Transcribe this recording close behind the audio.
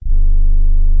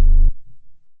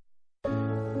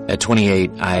At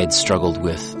 28, I had struggled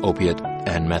with opiate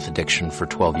and meth addiction for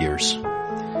 12 years.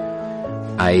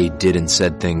 I did and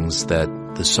said things that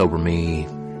the sober me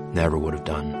never would have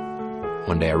done.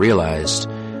 One day I realized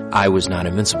I was not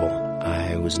invincible.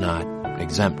 I was not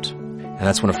exempt. And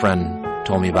that's when a friend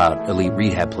told me about elite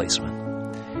rehab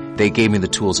placement. They gave me the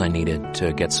tools I needed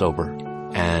to get sober,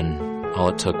 and all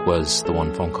it took was the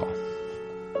one phone call.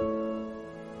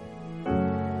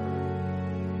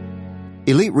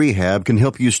 Elite Rehab can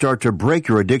help you start to break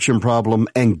your addiction problem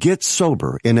and get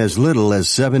sober in as little as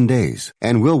 7 days.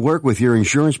 And we'll work with your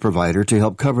insurance provider to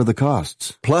help cover the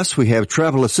costs. Plus, we have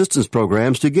travel assistance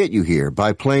programs to get you here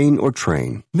by plane or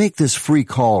train. Make this free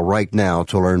call right now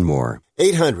to learn more.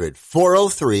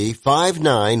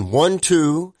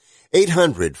 800-403-5912.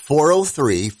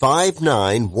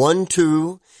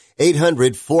 800-403-5912.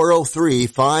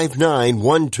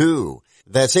 800-403-5912.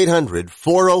 That's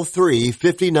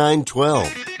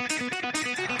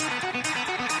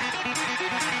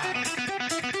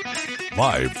 800-403-5912.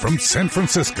 Live from San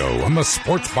Francisco on the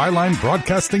Sports Byline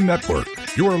Broadcasting Network,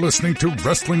 you are listening to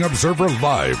Wrestling Observer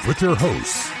Live with your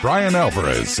hosts, Bryan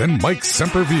Alvarez and Mike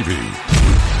Sempervive.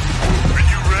 Are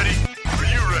you ready? Are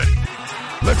you ready?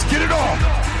 Let's get it on!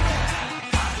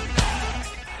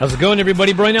 How's it going,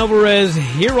 everybody? Bryan Alvarez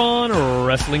here on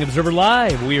Wrestling Observer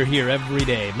Live. We are here every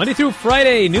day, Monday through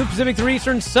Friday, noon Pacific, 3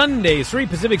 Eastern, Sundays, 3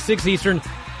 Pacific, 6 Eastern.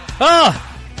 That's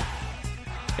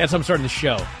how I'm starting the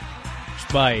show.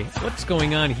 Just by what's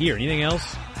going on here. Anything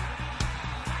else?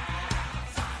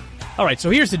 All right, so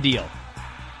here's the deal.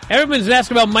 Everyone's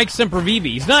asking about Mike Sempervive.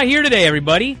 He's not here today,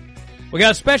 everybody. We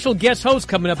got a special guest host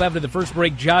coming up after the first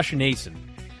break, Josh Nason.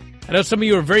 I know some of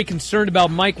you are very concerned about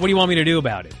Mike. What do you want me to do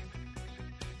about it?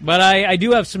 But I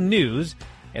do have some news,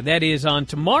 and that is on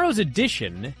tomorrow's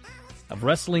edition of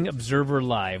Wrestling Observer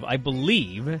Live. I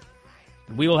believe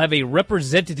we will have a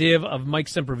representative of Mike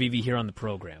Sempervive here on the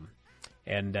program.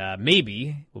 And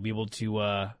maybe we'll be able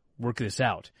to work this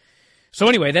out. So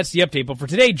anyway, that's the update. But for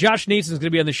today, Josh Nason is going to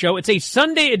be on the show. It's a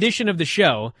Sunday edition of the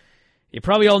show. You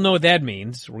probably all know what that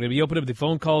means. We're going to be opening up the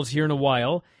phone calls here in a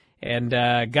while. And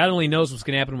God only knows what's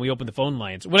going to happen when we open the phone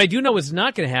lines. What I do know is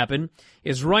not going to happen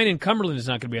is Ryan in Cumberland is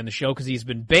not going to be on the show because he's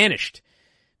been banished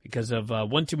because of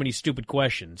one too many stupid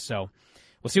questions. So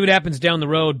we'll see what happens down the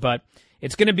road, but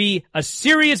it's going to be a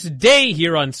serious day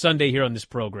here on Sunday here on this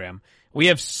program. We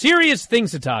have serious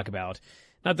things to talk about,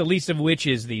 not the least of which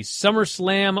is the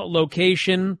SummerSlam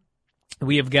location.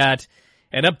 We have got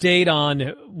an update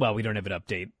on, well, we don't have an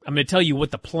update. I'm going to tell you what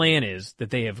the plan is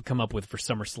that they have come up with for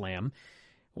SummerSlam.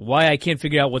 Why I can't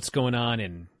figure out what's going on,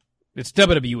 and it's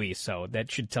WWE, so that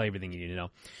should tell you everything you need to know.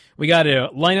 We got a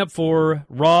lineup for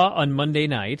Raw on Monday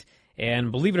night,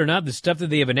 and believe it or not, the stuff that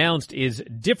they have announced is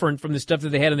different from the stuff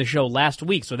that they had on the show last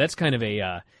week, so that's kind of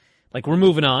a, we're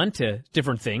moving on to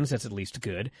different things. That's at least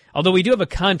good. Although we do have a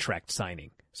contract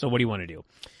signing, so what do you want to do?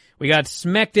 We got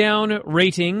SmackDown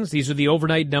ratings. These are the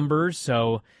overnight numbers,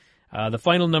 so the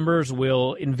final numbers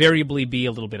will invariably be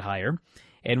a little bit higher.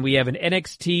 And we have an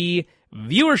NXT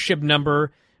viewership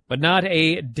number, but not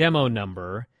a demo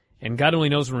number. And God only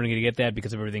knows when we're going to get that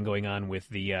because of everything going on with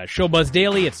the Showbuzz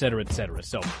Daily, et cetera, et cetera.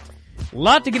 So, a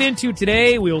lot to get into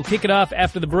today. We will kick it off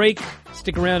after the break.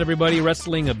 Stick around, everybody.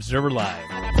 Wrestling Observer Live.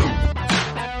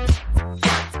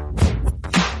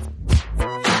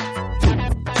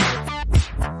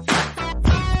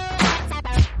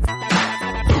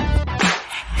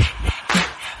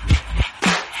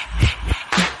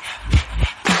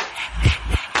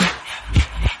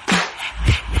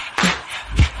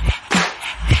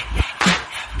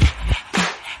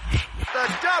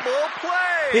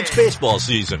 It's baseball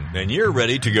season, and you're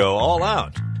ready to go all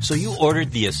out. So you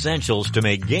ordered the essentials to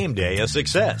make game day a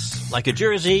success, like a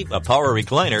jersey, a power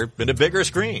recliner, and a bigger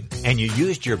screen. And you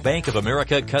used your Bank of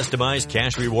America customized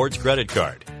cash rewards credit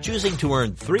card, choosing to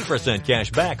earn 3%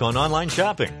 cash back on online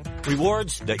shopping.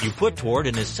 Rewards that you put toward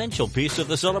an essential piece of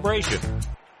the celebration,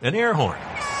 an air horn.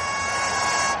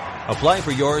 Apply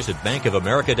for yours at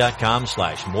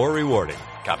bankofamerica.com/more rewarding.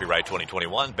 Copyright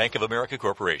 2021, Bank of America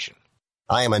Corporation.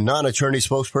 I am a non-attorney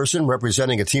spokesperson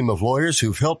representing a team of lawyers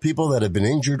who've helped people that have been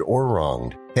injured or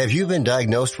wronged. Have you been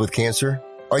diagnosed with cancer?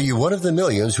 Are you one of the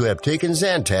millions who have taken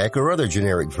Zantac or other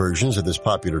generic versions of this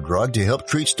popular drug to help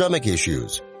treat stomach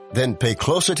issues? Then pay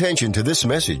close attention to this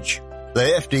message.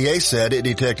 The FDA said it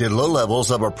detected low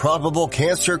levels of a probable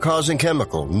cancer-causing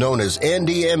chemical known as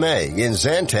NDMA in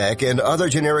Zantac and other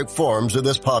generic forms of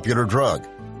this popular drug.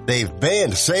 They've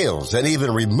banned sales and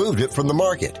even removed it from the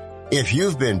market. If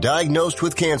you've been diagnosed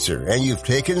with cancer and you've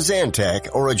taken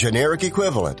Zantac or a generic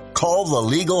equivalent, call the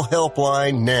legal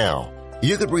helpline now.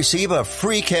 You could receive a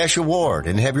free cash award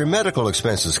and have your medical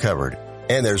expenses covered.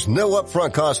 And there's no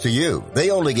upfront cost to you.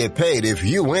 They only get paid if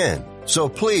you win. So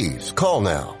please call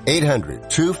now.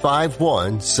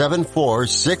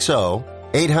 800-251-7460.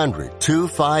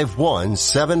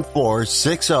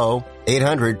 800-251-7460.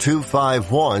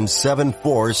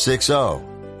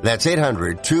 800-251-7460. That's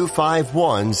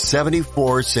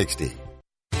 800-251-7460.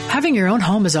 Having your own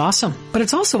home is awesome, but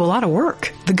it's also a lot of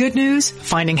work. The good news?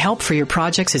 Finding help for your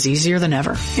projects is easier than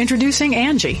ever. Introducing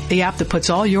Angie, the app that puts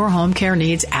all your home care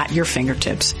needs at your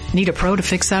fingertips. Need a pro to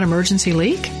fix that emergency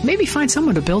leak? Maybe find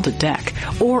someone to build a deck,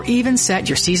 or even set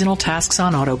your seasonal tasks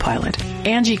on autopilot.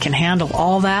 Angie can handle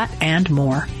all that and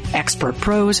more. Expert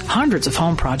pros, hundreds of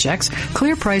home projects,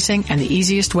 clear pricing, and the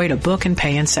easiest way to book and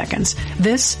pay in seconds.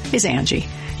 This is Angie,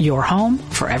 your home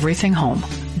for everything home.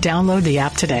 Download the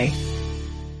app today.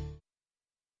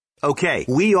 Okay,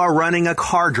 we are running a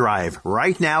car drive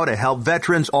right now to help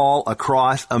veterans all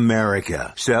across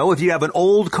America. So if you have an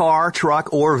old car,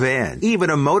 truck, or van, even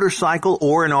a motorcycle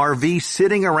or an RV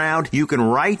sitting around, you can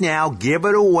right now give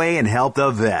it away and help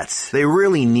the vets. They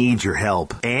really need your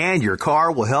help. And your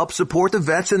car will help support the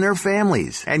vets and their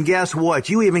families. And guess what?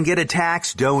 You even get a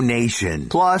tax donation.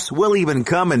 Plus, we'll even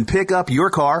come and pick up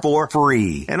your car for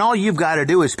free. And all you've got to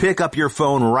do is pick up your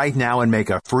phone right now and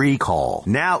make a free call.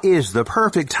 Now is the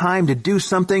perfect time to do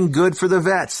something good for the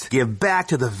vets. Give back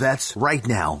to the vets right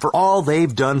now for all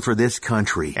they've done for this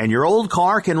country. And your old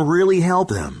car can really help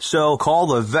them. So call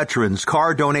the Veterans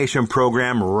Car Donation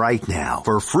Program right now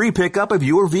for free pickup of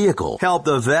your vehicle. Help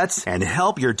the vets and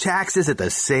help your taxes at the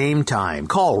same time.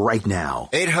 Call right now.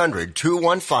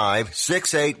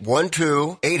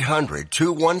 800-215-6812.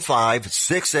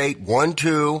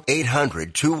 800-215-6812.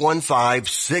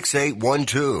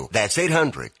 800-215-6812. That's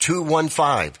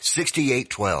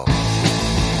 800-215-6812. You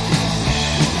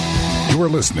are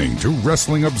listening to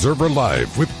Wrestling Observer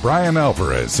Live with Bryan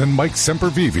Alvarez and Mike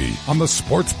Sempervive on the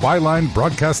Sports Byline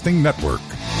Broadcasting Network.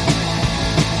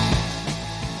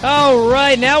 All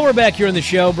right, now we're back here on the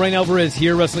show. Bryan Alvarez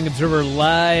here, Wrestling Observer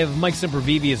Live. Mike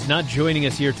Sempervive is not joining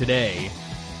us here today.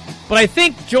 But I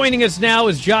think joining us now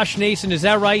is Josh Nason. Is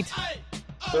that right?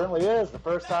 Certainly is. The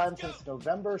first time since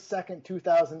November 2nd,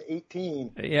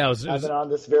 2018. Yeah, I've been on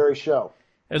this very show.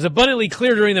 It was abundantly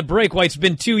clear during the break why it's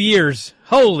been 2 years.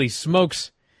 Holy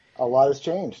smokes. A lot has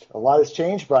changed. A lot has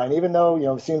changed, Brian. Even though,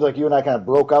 it seems like you and I kind of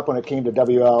broke up when it came to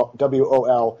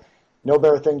WOL, no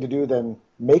better thing to do than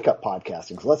makeup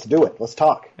podcasting. So let's do it. Let's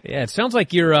talk. Yeah, it sounds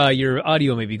like your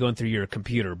audio may be going through your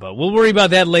computer, but we'll worry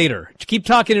about that later. Keep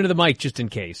talking into the mic just in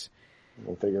case.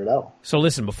 We'll figure it out. So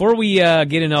listen, before we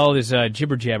get into all this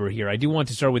jibber-jabber here, I do want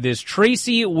to start with this.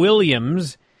 Tracy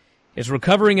Williams is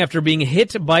recovering after being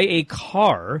hit by a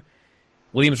car.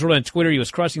 Williams wrote on Twitter he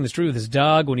was crossing the street with his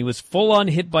dog when he was full-on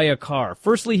hit by a car.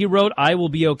 Firstly, he wrote, "I will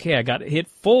be okay. I got hit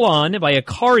full-on by a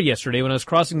car yesterday when I was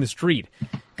crossing the street.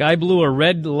 Guy blew a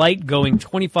red light going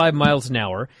 25 miles an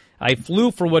hour. I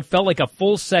flew for what felt like a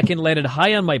full second, landed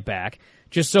high on my back.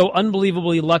 Just so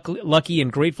unbelievably lucky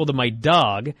and grateful that my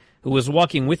dog, who was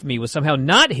walking with me, was somehow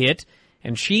not hit,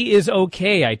 and she is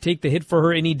okay. I take the hit for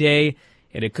her any day,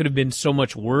 and it could have been so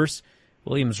much worse."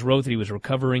 Williams wrote that he was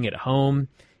recovering at home.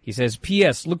 He says,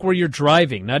 "P.S. Look where you're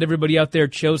driving. Not everybody out there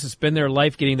chose to spend their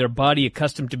life getting their body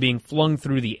accustomed to being flung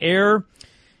through the air."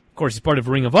 Of course, he's part of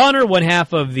Ring of Honor, one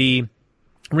half of the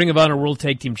Ring of Honor World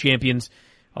Tag Team Champions.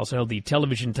 Also held the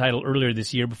television title earlier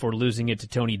this year before losing it to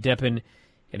Tony Deppen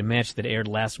in a match that aired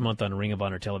last month on Ring of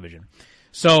Honor television.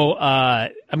 So I'm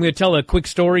going to tell a quick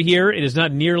story here. It is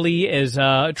not nearly as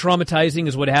traumatizing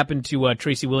as what happened to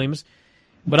Tracy Williams.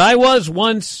 But I was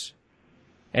once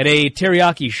at a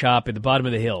teriyaki shop at the bottom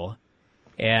of the hill,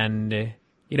 and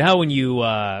you know how when you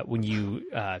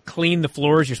clean the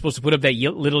floors, you're supposed to put up that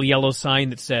little yellow sign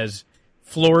that says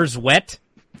 "floors wet"?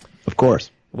 Of course.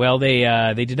 Well,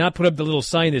 they did not put up the little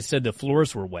sign that said the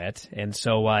floors were wet, and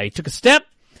so I took a step,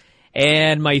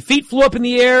 and my feet flew up in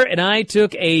the air, and I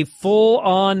took a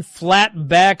full-on flat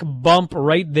back bump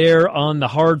right there on the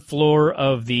hard floor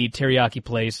of the teriyaki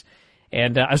place,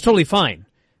 and I was totally fine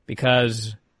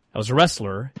because I was a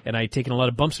wrestler, and I'd taken a lot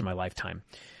of bumps in my lifetime.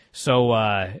 So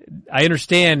I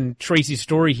understand Tracy's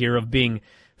story here of being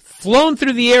flown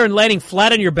through the air and landing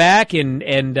flat on your back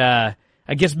and I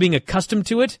guess being accustomed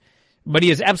to it. But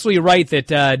he is absolutely right that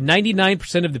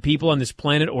 99% of the people on this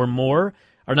planet or more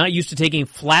are not used to taking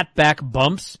flat back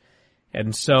bumps.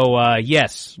 And so,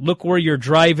 yes, look where you're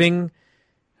driving.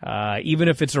 Even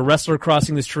if it's a wrestler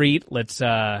crossing the street, let's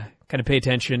kind of pay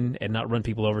attention and not run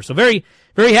people over. So very,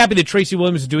 very happy that Tracy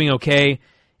Williams is doing okay,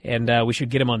 and we should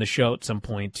get him on the show at some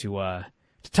point to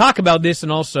talk about this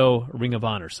and also Ring of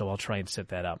Honor. So I'll try and set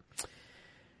that up.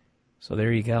 So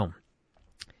there you go.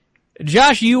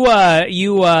 Josh, you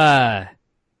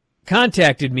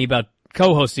contacted me about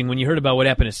co-hosting when you heard about what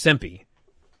happened to Sempe.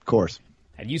 Of course.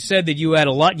 And you said that you had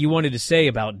a lot you wanted to say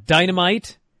about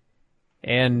Dynamite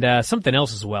and something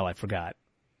else as well. I forgot.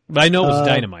 But I know it was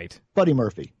Dynamite. Buddy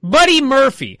Murphy. Buddy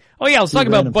Murphy. Oh, yeah, let's talk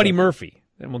about Buddy Murphy.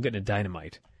 Then we'll get into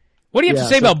Dynamite. What do you have to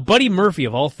say about Buddy Murphy,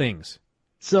 of all things?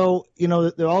 So,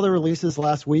 all the releases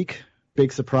last week,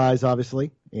 big surprise,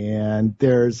 obviously. And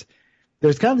there's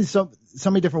kind of so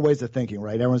many different ways of thinking,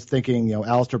 right? Everyone's thinking,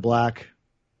 Aleister Black,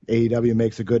 AEW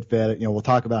makes a good fit. We'll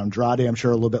talk about Andrade, I'm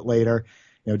sure, a little bit later.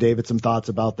 David, some thoughts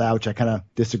about that, which I kind of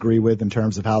disagree with in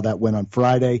terms of how that went on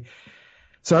Friday.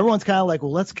 So everyone's kind of like,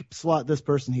 well, let's slot this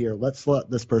person here. Let's slot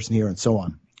this person here and so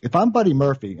on. If I'm Buddy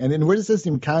Murphy, and then where does this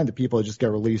even kind of people that just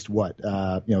got released,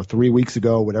 3 weeks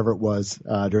ago, whatever it was,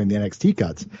 during the NXT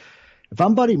cuts. If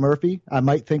I'm Buddy Murphy, I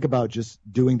might think about just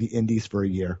doing the indies for a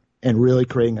year and really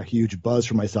creating a huge buzz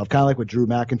for myself, kind of like what Drew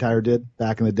McIntyre did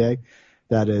back in the day.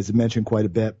 That is mentioned quite a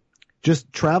bit.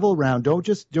 Just travel around. Don't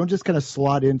just kind of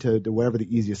slot into wherever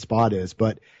the easiest spot is,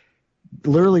 but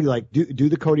literally do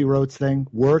the Cody Rhodes thing,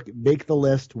 make the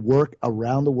list, work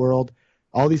around the world.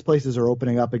 All these places are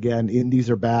opening up again. Indies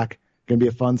are back. Going to be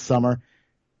a fun summer.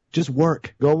 Just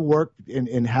go work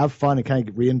and have fun and kind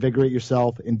of reinvigorate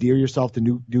yourself, endear yourself to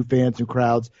new fans, new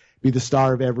crowds, be the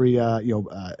star of every,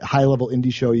 high level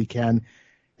indie show you can.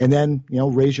 And then,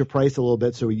 raise your price a little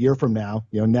bit. So a year from now,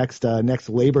 next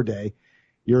Labor Day,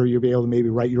 you'll be able to maybe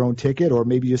write your own ticket, or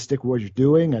maybe just stick with what you're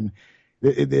doing. And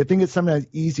I think it's sometimes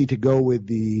easy to go with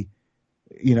the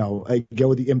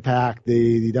Impact,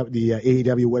 the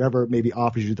AEW, whatever maybe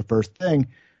offers you the first thing.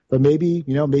 But maybe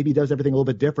he does everything a little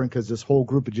bit different because this whole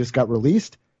group just got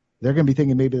released. They're going to be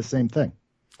thinking maybe the same thing.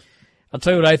 I'll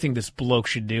tell you what I think this bloke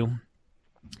should do.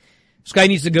 This guy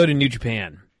needs to go to New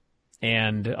Japan.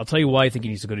 And I'll tell you why I think he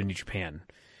needs to go to New Japan.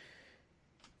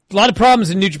 A lot of problems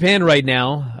in New Japan right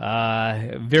now.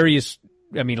 A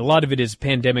lot of it is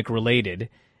pandemic related.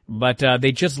 But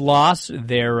they just lost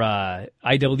their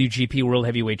IWGP World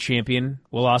Heavyweight Champion,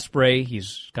 Will Ospreay.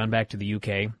 He's gone back to the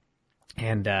UK.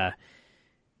 And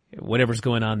whatever's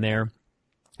going on there.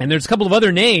 And there's a couple of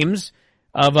other names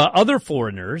of other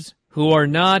foreigners who are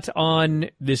not on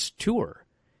this tour.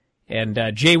 And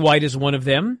Jay White is one of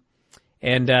them.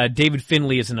 And David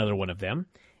Finlay is another one of them.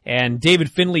 And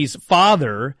David Finlay's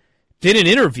father did an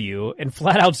interview and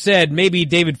flat out said maybe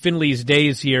David Finlay's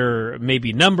days here may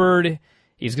be numbered.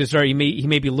 He's going to start, he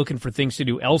may be looking for things to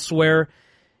do elsewhere.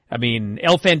 I mean,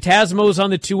 El Phantasmo's on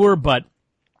the tour, but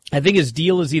I think his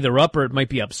deal is either up or it might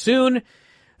be up soon.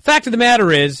 Fact of the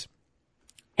matter is,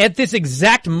 at this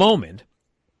exact moment,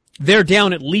 they're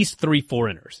down at least 3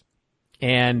 foreigners.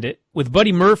 And with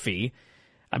Buddy Murphy,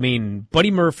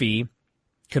 Buddy Murphy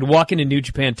could walk into New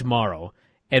Japan tomorrow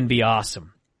and be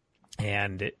awesome.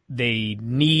 And they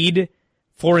need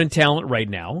foreign talent right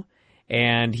now.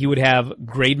 And he would have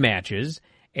great matches.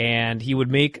 And he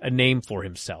would make a name for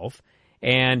himself.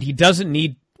 And he doesn't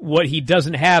need what he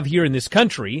doesn't have here in this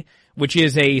country, which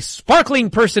is a sparkling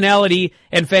personality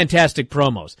and fantastic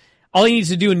promos. All he needs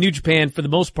to do in New Japan, for the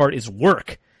most part, is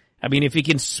work. If he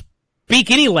can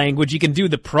speak any language, he can do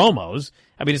the promos.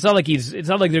 It's not like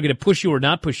they're going to push you or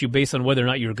not push you based on whether or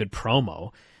not you're a good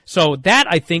promo. So that,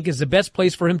 I think, is the best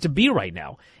place for him to be right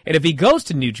now. And if he goes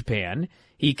to New Japan,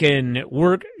 he can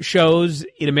work shows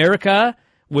in America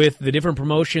with the different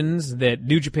promotions that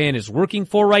New Japan is working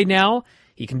for right now.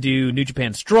 He can do New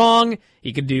Japan Strong.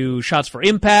 He can do shots for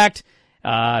Impact.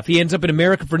 If he ends up in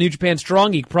America for New Japan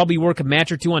Strong, he could probably work a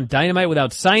match or two on Dynamite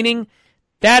without signing.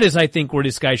 That is, I think, where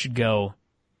this guy should go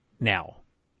now.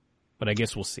 But I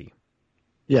guess we'll see.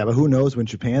 Yeah, but who knows when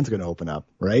Japan's going to open up,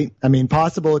 right?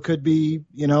 Possible it could be,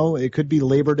 it could be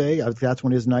Labor Day. That's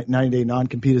when his 90-day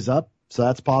non-compete is up. So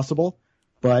that's possible.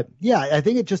 But yeah, I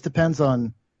think it just depends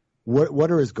on what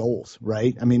are his goals,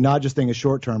 right? Not just thinking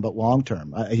short term, but long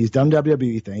term. He's done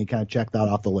WWE thing. He kind of checked that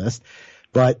off the list.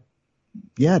 But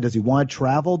yeah, does he want to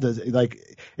travel?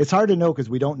 It's hard to know because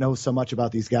we don't know so much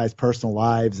about these guys' personal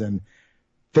lives and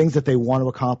things that they want to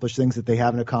accomplish, things that they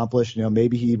haven't accomplished.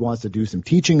 Maybe he wants to do some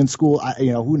teaching in school.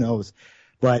 Who knows?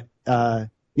 But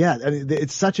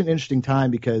it's such an interesting time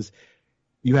because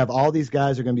you have all these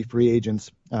guys are going to be free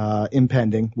agents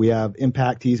impending. We have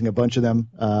Impact teasing a bunch of them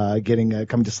coming to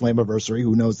Slammiversary.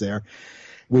 Who knows there?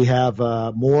 We have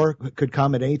more could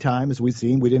come at any time, as we've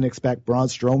seen. We didn't expect Braun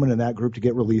Strowman and that group to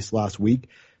get released last week.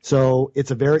 So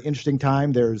it's a very interesting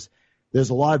time. There's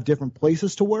a lot of different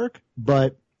places to work,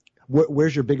 but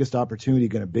where's your biggest opportunity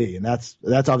going to be? And that's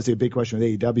obviously a big question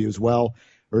with AEW as well,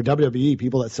 or WWE,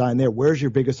 people that sign there. Where's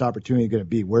your biggest opportunity going to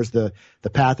be? Where's the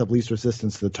path of least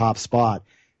resistance to the top spot?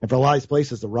 And for a lot of these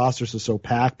places, the rosters are so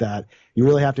packed that you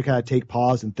really have to kind of take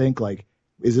pause and think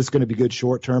is this going to be good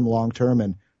short term, long term,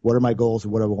 and what are my goals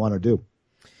and what do I want to do?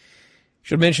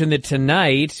 Should mention that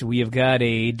tonight we have got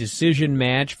a decision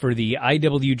match for the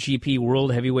IWGP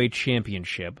World Heavyweight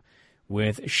Championship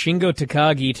with Shingo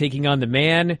Takagi taking on the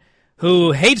man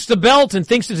who hates the belt and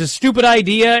thinks it's a stupid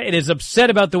idea and is upset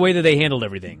about the way that they handled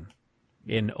everything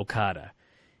in Okada.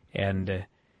 And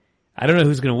I don't know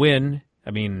who's going to win.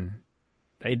 I mean,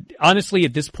 honestly,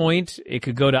 at this point, it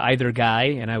could go to either guy,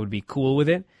 and I would be cool with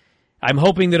it. I'm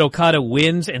hoping that Okada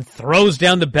wins and throws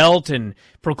down the belt and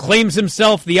proclaims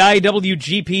himself the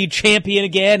IWGP champion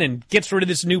again and gets rid of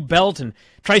this new belt and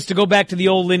tries to go back to the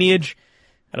old lineage.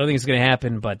 I don't think it's going to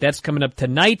happen, but that's coming up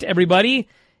tonight, everybody,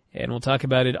 and we'll talk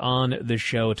about it on the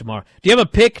show tomorrow. Do you have a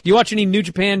pick? Do you watch any New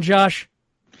Japan, Josh?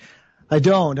 I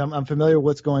don't. I'm familiar with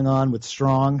what's going on with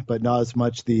Strong, but not as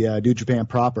much the New Japan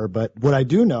proper. But what I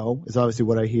do know is obviously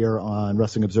what I hear on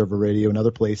Wrestling Observer Radio and other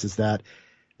places that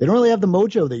they don't really have the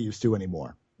mojo they used to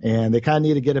anymore, and they kind of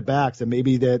need to get it back. So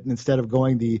maybe that instead of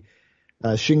going the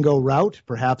Shingo route,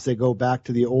 perhaps they go back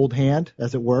to the old hand,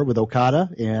 as it were, with Okada,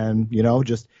 and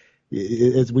just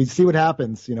as we see what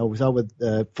happens. We saw with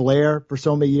Flair for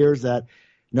so many years that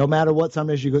no matter what,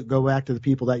 sometimes you go back to the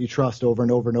people that you trust over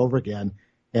and over and over again.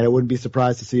 And I wouldn't be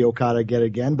surprised to see Okada get it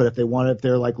again. But if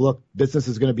they're like, look, business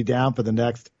is going to be down for the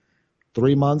next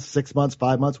 3 months, 6 months,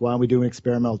 5 months, why don't we do an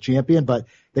experimental champion? But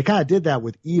they kind of did that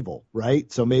with Evil,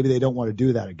 right? So maybe they don't want to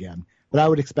do that again. But I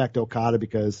would expect Okada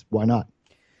because why not?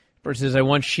 Person says, I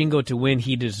want Shingo to win.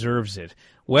 He deserves it.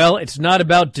 Well, it's not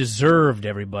about deserved,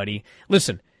 everybody.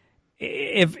 Listen,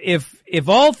 if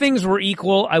all things were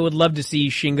equal, I would love to see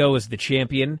Shingo as the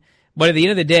champion. But at the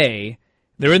end of the day,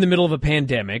 they're in the middle of a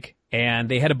pandemic, and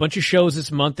they had a bunch of shows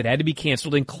this month that had to be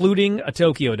canceled, including a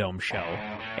Tokyo Dome show.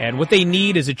 And what they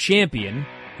need is a champion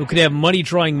who could have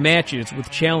money-drawing matches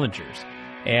with challengers.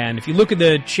 And if you look at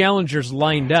the challengers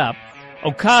lined up,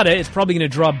 Okada is probably going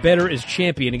to draw better as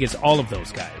champion against all of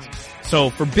those guys.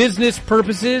 So for business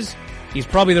purposes, he's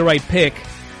probably the right pick,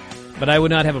 but I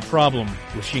would not have a problem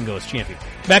with Shingo as champion.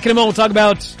 Back in a moment, we'll talk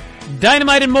about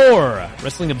Dynamite and more.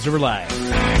 Wrestling Observer Live.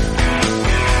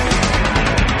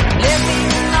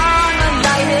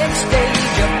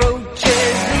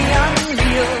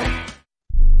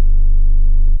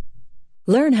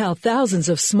 Learn how thousands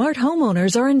of smart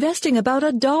homeowners are investing about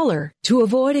 $1 to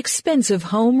avoid expensive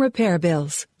home repair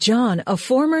bills. John, a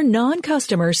former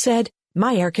non-customer, said,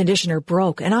 "My air conditioner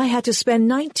broke and I had to spend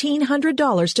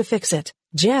 $1,900 to fix it."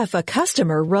 Jeff, a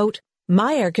customer, wrote,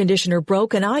 "My air conditioner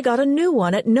broke and I got a new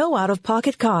one at no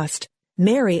out-of-pocket cost."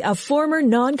 Mary, a former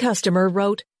non-customer,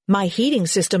 wrote, "My heating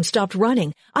system stopped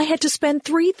running. I had to spend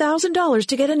 $3,000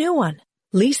 to get a new one."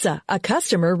 Lisa, a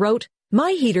customer, wrote,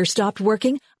 "My heater stopped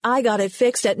working. I got it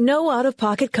fixed at no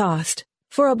out-of-pocket cost."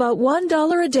 For about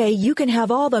 $1 a day, you can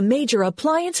have all the major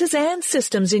appliances and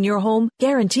systems in your home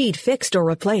guaranteed fixed or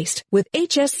replaced with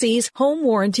HSC's home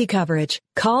warranty coverage.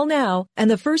 Call now,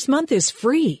 and the first month is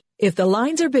free. If the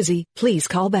lines are busy, please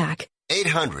call back.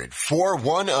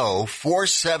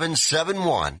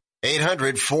 800-410-4771.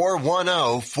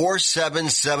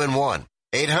 800-410-4771.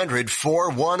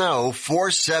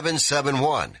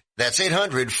 800-410-4771. That's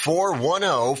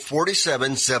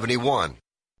 800-410-4771.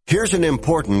 Here's an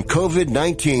important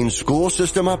COVID-19 school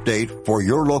system update for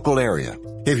your local area.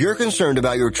 If you're concerned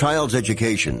about your child's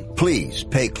education, please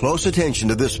pay close attention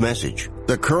to this message.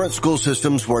 The current school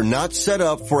systems were not set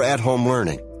up for at-home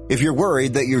learning. If you're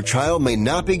worried that your child may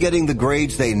not be getting the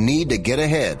grades they need to get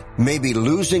ahead, may be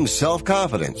losing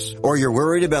self-confidence, or you're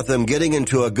worried about them getting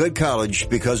into a good college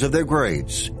because of their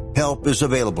grades, help is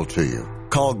available to you.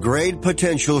 Call Grade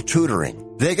Potential Tutoring.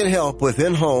 They can help with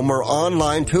in-home or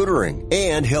online tutoring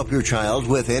and help your child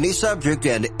with any subject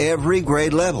and every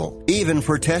grade level, even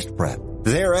for test prep.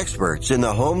 They're experts in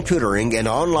the home tutoring and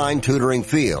online tutoring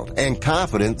field and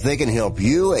confident they can help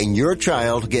you and your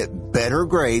child get better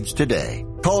grades today.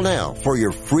 Call now for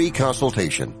your free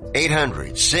consultation.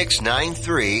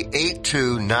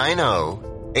 800-693-8290.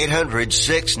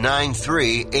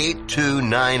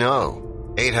 800-693-8290.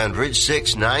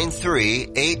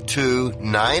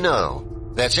 800-693-8290.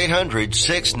 That's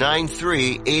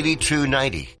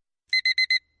 800-693-8290.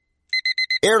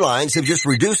 Airlines have just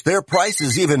reduced their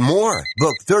prices even more.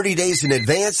 Book 30 days in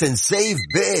advance and save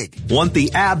big. Want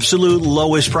the absolute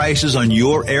lowest prices on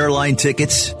your airline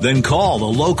tickets? Then call the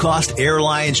Low Cost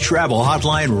Airlines Travel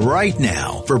Hotline right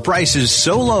now. For prices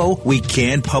so low, we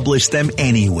can't publish them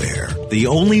anywhere. The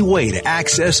only way to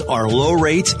access our low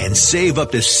rates and save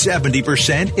up to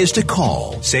 70% is to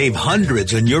call. Save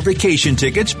hundreds on your vacation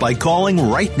tickets by calling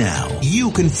right now.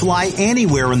 You can fly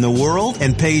anywhere in the world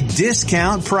and pay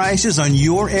discount prices on your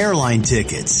your airline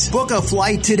tickets. Book a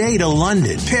flight today to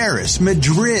London, Paris,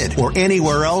 Madrid, or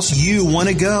anywhere else you want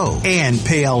to go. And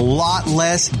pay a lot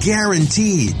less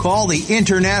guaranteed. Call the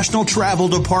International Travel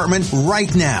Department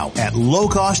right now at Low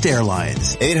Cost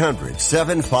Airlines.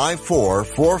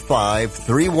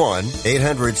 800-754-4531.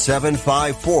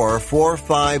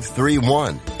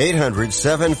 800-754-4531.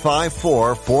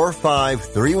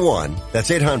 800-754-4531. That's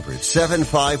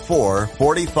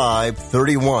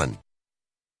 800-754-4531.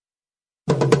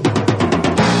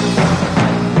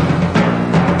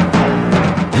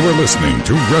 You are listening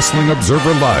to Wrestling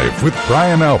Observer Live with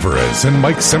Bryan Alvarez and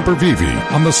Mike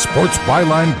Sempervive on the Sports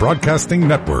Byline Broadcasting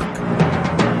Network.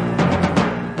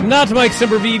 Not Mike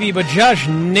Sempervive, but Josh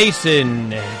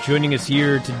Nason joining us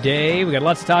here today. We got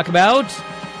lots to talk about.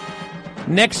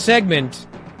 Next segment,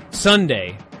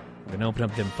 Sunday. We're going to open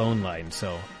up them phone lines,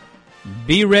 so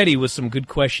be ready with some good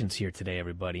questions here today,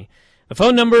 everybody. The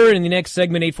phone number in the next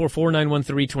segment,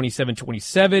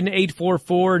 844-913-2727,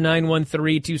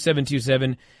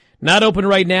 844-913-2727. Not open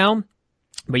right now,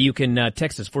 but you can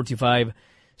text us,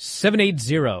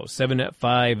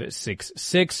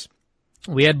 425-780-7566.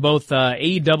 We had both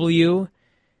AEW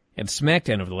and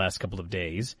SmackDown over the last couple of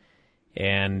days.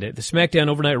 And the SmackDown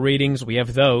overnight ratings, we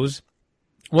have those.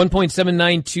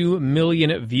 1.792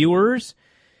 million viewers,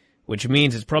 which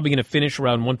means it's probably going to finish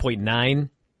around 1.9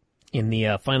 in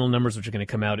the final numbers, which are going to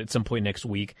come out at some point next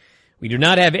week. We do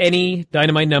not have any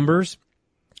Dynamite numbers.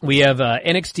 We have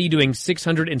NXT doing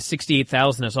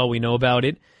 668,000. That's all we know about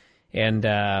it. And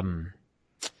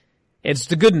it's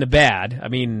the good and the bad. I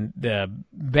mean, the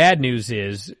bad news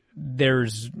is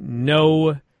there's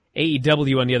no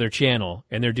AEW on the other channel,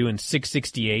 and they're doing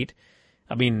 668.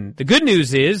 I mean, the good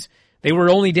news is they were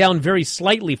only down very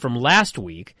slightly from last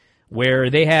week, where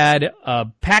they had a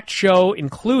packed show,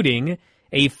 including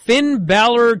a Finn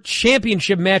Balor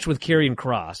championship match with Karrion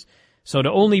Kross. So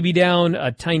to only be down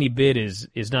a tiny bit is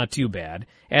not too bad.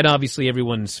 And obviously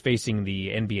everyone's facing the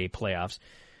NBA playoffs.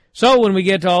 So when we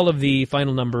get to all of the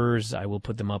final numbers, I will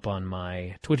put them up on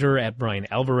my Twitter at Bryan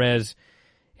Alvarez.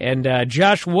 And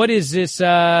Josh, what is this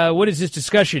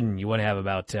discussion you want to have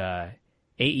about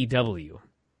AEW?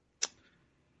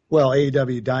 Well,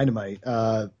 AEW Dynamite.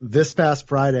 This past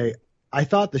Friday, I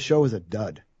thought the show was a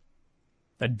dud.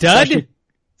 A dud?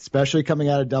 Especially coming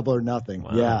out of Double or Nothing.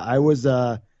 Wow. Yeah,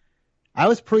 I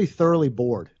was pretty thoroughly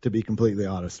bored, to be completely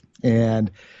honest.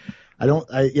 And I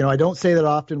don't say that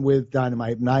often with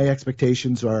Dynamite. My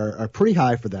expectations are pretty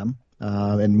high for them,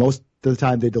 and most of the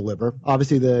time they deliver.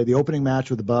 Obviously, the opening match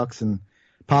with the Bucks and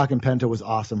Pac and Penta was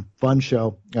awesome. Fun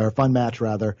match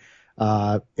rather.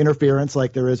 Interference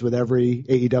like there is with every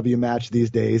AEW match these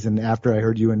days. And after I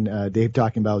heard you and Dave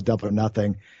talking about Double or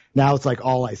Nothing, now it's like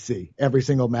all I see. Every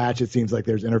single match, it seems like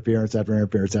there's interference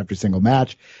after single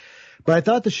match. But I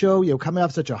thought the show, coming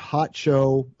off such a hot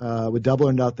show with Double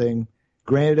or Nothing,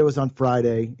 granted it was on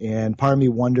Friday, and part of me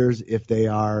wonders if they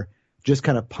are just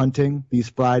kind of punting these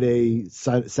Friday,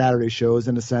 Saturday shows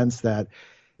in a sense that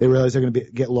they realize they're going to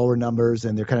get lower numbers,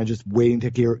 and they're kind of just waiting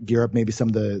to gear up maybe some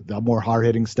of the more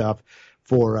hard-hitting stuff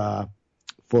for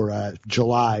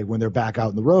July when they're back out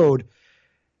on the road.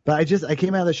 But I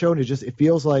came out of the show, and it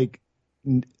feels like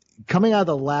coming out of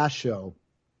the last show,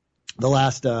 the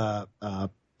last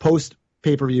post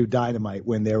pay-per-view Dynamite,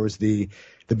 when there was the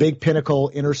big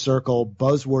Pinnacle Inner Circle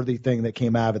buzzworthy thing that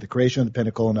came out of it, the creation of the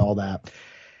Pinnacle and all that.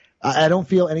 I don't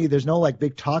feel there's no like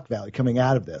big talk value coming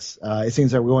out of this. It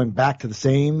seems like we're going back to the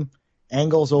same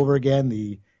angles over again,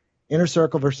 the Inner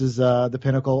Circle versus the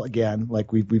Pinnacle again.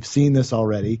 Like we've seen this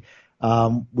already.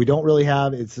 We don't really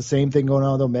have, it's the same thing going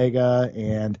on with Omega,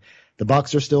 and the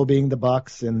Bucks are still being the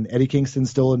Bucks, and Eddie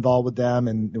Kingston's still involved with them,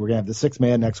 and we're going to have the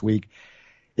 6-man next week.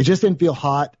 It just didn't feel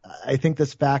hot. I think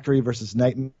this Factory versus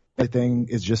Nightmare thing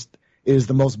is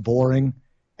the most boring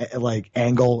like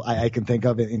angle I can think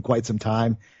of in quite some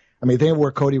time. I mean, think of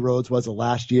where Cody Rhodes was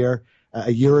last year,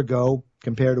 a year ago,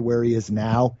 compared to where he is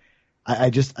now.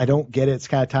 I don't get it. It's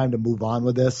kind of time to move on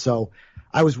with this. So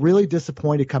I was really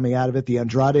disappointed coming out of it. The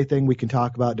Andrade thing we can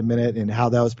talk about in a minute and how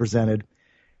that was presented.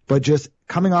 But just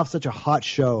coming off such a hot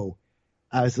show,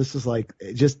 I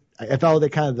felt that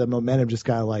kind of the momentum just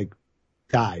kind of like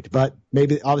died. But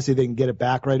maybe obviously they can get it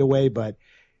back right away. But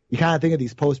you kind of think of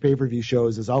these post pay-per-view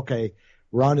shows as, okay,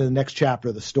 we're on to the next chapter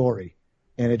of the story.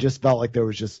 And it just felt like there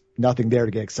was just nothing there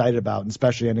to get excited about, and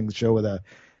especially ending the show with a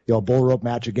bull rope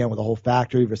match again with the whole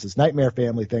Factory versus Nightmare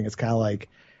Family thing. It's kind of like,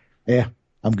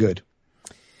 I'm good.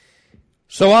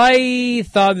 So I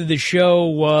thought that the show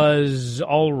was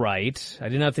all right. I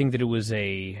did not think that it was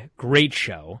a great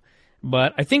show,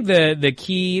 but I think the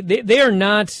key, they are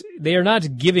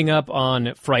not giving up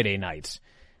on Friday nights.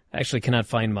 I actually cannot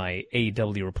find my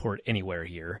AEW report anywhere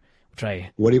here, which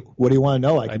I... What do you want to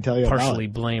know? I can tell you partially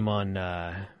blame on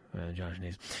Josh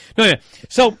Nace. No.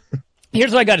 So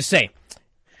here's what I got to say.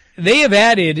 They have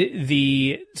added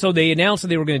so they announced that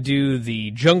they were going to do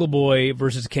the Jungle Boy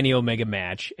versus Kenny Omega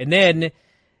match, and then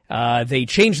they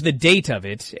changed the date of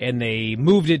it, and they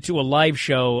moved it to a live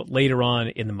show later on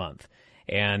in the month.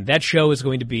 And that show is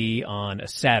going to be on a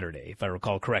Saturday, if I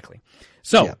recall correctly.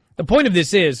 So The point of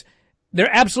this is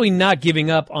they're absolutely not giving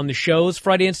up on the shows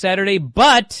Friday and Saturday,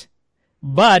 but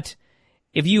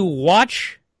if you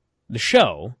watch the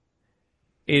show,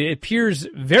 it appears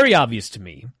very obvious to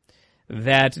me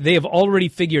that they have already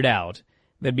figured out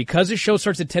that because the show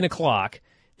starts at 10 o'clock,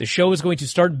 the show is going to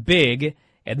start big,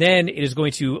 and then it is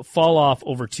going to fall off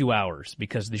over 2 hours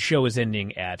because the show is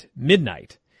ending at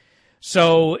midnight.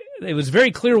 So it was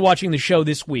very clear watching the show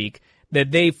this week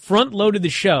that they front-loaded the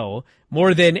show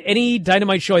more than any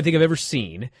Dynamite show I think I've ever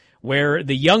seen, where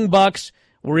the Young Bucks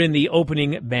were in the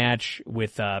opening match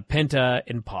with Penta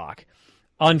and Pac.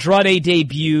 Andrade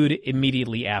debuted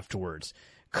immediately afterwards.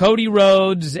 Cody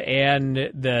Rhodes and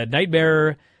the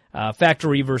Nightmare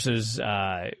Factory versus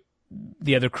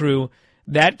the other crew,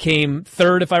 that came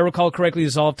third, if I recall correctly.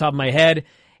 This is all off the top of my head.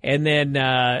 And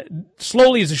then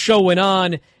slowly as the show went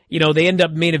on, they end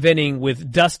up main eventing with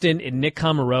Dustin and Nick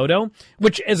Comoroto,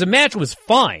 which as a match was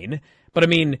fine. But,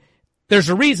 there's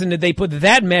a reason that they put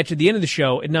that match at the end of the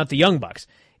show and not the Young Bucks.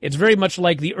 It's very much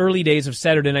like the early days of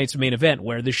Saturday Night's Main Event,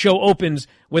 where the show opens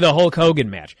with a Hulk Hogan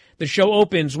match. The show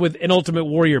opens with an Ultimate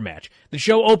Warrior match. The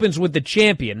show opens with the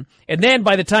champion. And then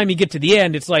by the time you get to the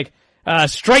end, it's like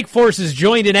Strike Force is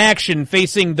joined in action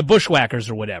facing the Bushwhackers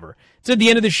or whatever. It's at the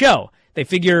end of the show. They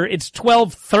figure it's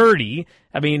 12:30.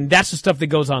 That's the stuff that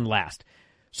goes on last.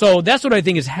 So that's what I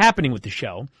think is happening with the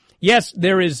show. Yes,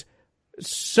 there is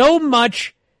so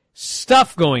much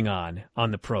stuff going on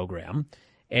the program,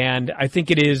 and I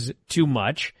think it is too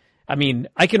much.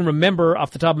 I can remember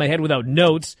off the top of my head without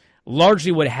notes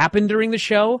largely what happened during the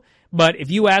show, but if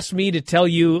you asked me to tell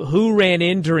you who ran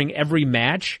in during every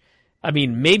match,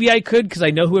 maybe I could because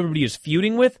I know who everybody is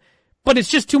feuding with, but it's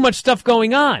just too much stuff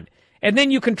going on. And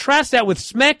then you contrast that with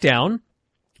SmackDown,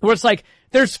 where it's like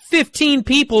there's 15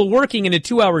 people working in a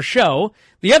 2-hour show.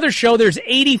 The other show, there's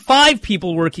 85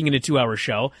 people working in a 2-hour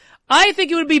show. I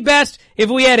think it would be best if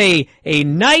we had a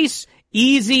nice,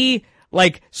 easy,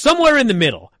 like somewhere in the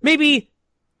middle. Maybe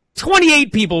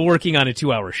 28 people working on a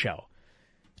 2-hour show.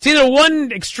 It's either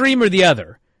one extreme or the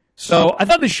other. So I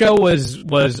thought the show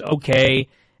was okay.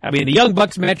 The Young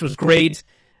Bucks match was great.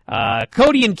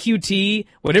 Cody and QT,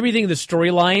 what everything in the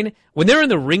storyline, when they're in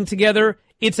the ring together,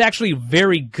 it's actually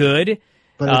very good.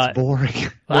 But it's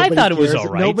boring. I thought it was all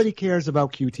right. Nobody cares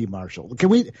about QT Marshall.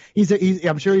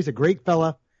 I'm sure he's a great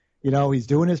fella. He's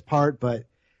doing his part, but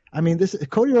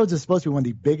Cody Rhodes is supposed to be one of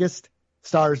the biggest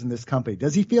stars in this company.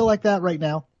 Does he feel like that right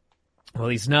now? Well,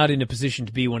 he's not in a position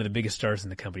to be one of the biggest stars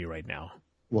in the company right now.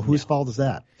 Well, whose fault is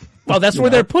that? Well, that's where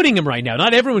they're putting him right now.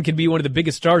 Not everyone can be one of the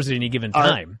biggest stars at any given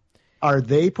time. Are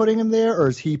they putting him there, or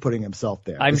is he putting himself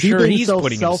there? I'm sure he's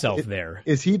putting himself there.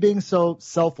 Is he being so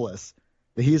selfless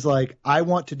that he's like, I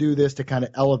want to do this to kind of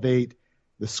elevate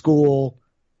the school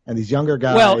and these younger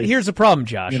guys? Well, here's the problem,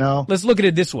 Josh. Let's look at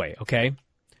it this way, okay?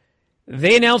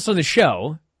 They announced on the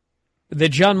show that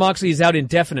Jon Moxley is out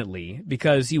indefinitely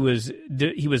because he was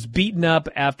beaten up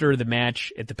after the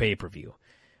match at the pay-per-view.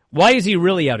 Why is he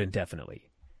really out indefinitely?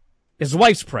 His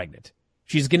wife's pregnant.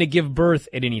 She's going to give birth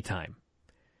at any time.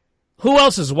 Who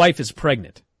else's wife is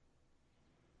pregnant?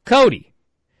 Cody.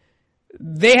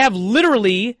 They have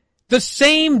literally the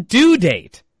same due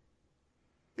date.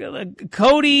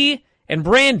 Cody and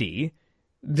Brandy,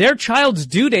 their child's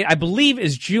due date, I believe,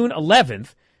 is June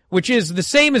 11th, which is the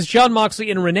same as Jon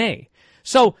Moxley and Renee.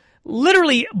 So,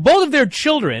 literally, both of their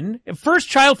children, first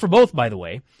child for both, by the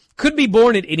way, could be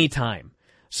born at any time.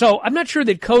 So, I'm not sure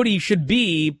that Cody should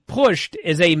be pushed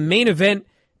as a main event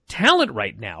talent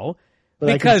right now,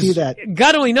 but because I can see that.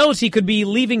 God only knows he could be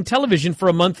leaving television for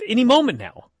a month any moment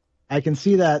now. I can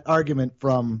see that argument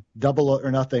from Double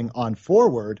or Nothing on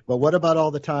forward, but what about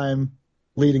all the time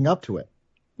leading up to it?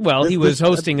 Well, he was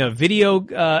hosting a video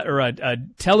or a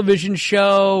television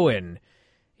show, and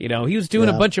he was doing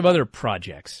a bunch of other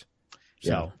projects.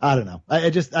 So yeah, I don't know. I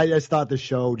just thought the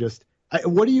show just.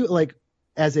 What do you like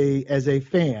as a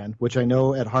fan, which I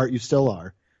know at heart you still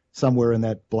are, somewhere in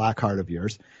that black heart of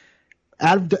yours.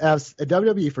 As a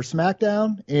WWE for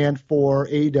SmackDown and for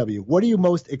AEW, what are you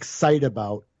most excited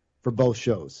about for both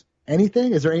shows?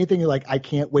 Anything? Is there anything you're like, I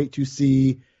can't wait to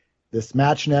see this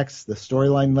match next, the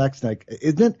storyline next? Like,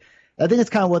 isn't it? I think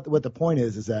it's kind of what the point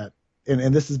is that,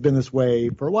 and this has been this way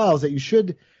for a while, is that you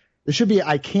should There should be,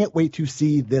 I can't wait to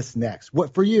see this next.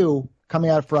 What for you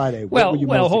coming out Friday? Well,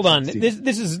 hold on.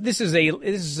 This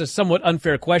is a somewhat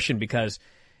unfair question because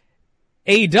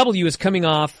AEW is coming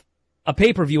off a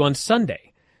pay-per-view on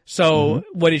Sunday. So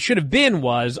what it should have been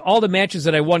was all the matches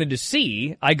that I wanted to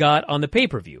see, I got on the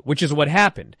pay-per-view, which is what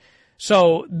happened.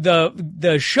 So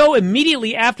the show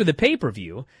immediately after the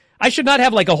pay-per-view, I should not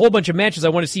have like a whole bunch of matches I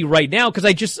want to see right now because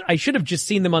I should have just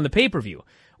seen them on the pay-per-view.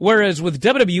 Whereas with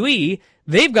WWE,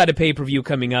 they've got a pay-per-view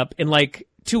coming up in like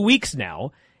 2 weeks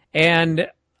now. And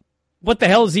what the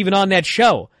hell is even on that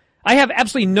show? I have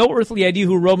absolutely no earthly idea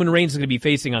who Roman Reigns is going to be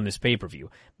facing on this pay-per-view.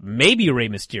 Maybe Rey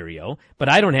Mysterio, but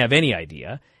I don't have any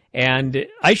idea. And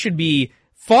I should be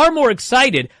far more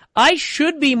excited. I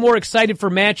should be more excited for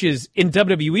matches in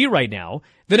WWE right now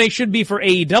than I should be for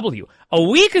AEW. A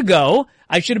week ago,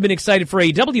 I should have been excited for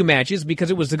AEW matches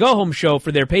because it was the go-home show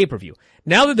for their pay-per-view.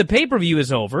 Now that the pay-per-view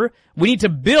is over, we need to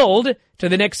build to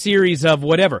the next series of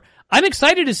whatever. I'm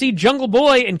excited to see Jungle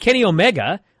Boy and Kenny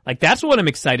Omega. Like, that's what I'm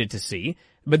excited to see.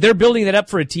 But they're building that up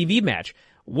for a TV match.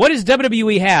 What does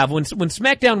WWE have? When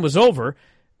SmackDown was over,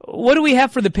 what do we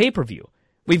have for the pay-per-view?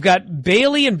 We've got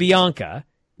Bayley and Bianca,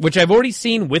 which I've already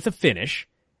seen with a finish,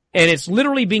 and it's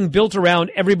literally being built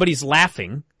around everybody's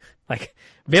laughing. Like,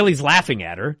 Bayley's laughing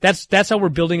at her. That's how we're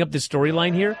building up this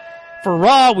storyline here. For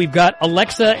Raw, we've got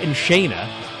Alexa and Shayna.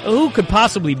 Who could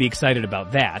possibly be excited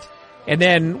about that? And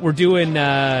then we're doing,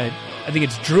 I think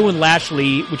it's Drew and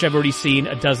Lashley, which I've already seen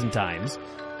a dozen times.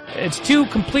 It's two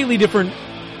completely different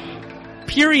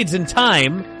periods in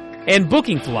time and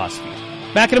booking philosophies.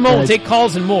 Back in a moment, we'll take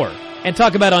calls and more and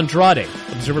talk about Andrade.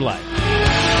 Observer Live.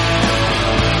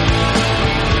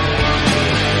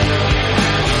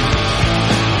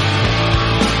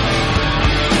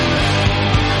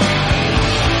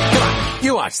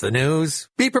 You watch the news.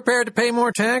 Be prepared to pay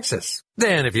more taxes.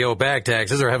 Then if you owe back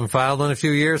taxes or haven't filed in a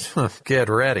few years, get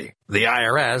ready. The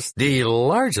IRS, the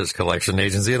largest collection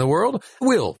agency in the world,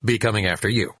 will be coming after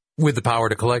you with the power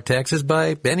to collect taxes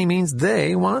by any means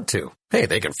they want to. Hey,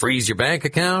 they can freeze your bank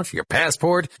account, your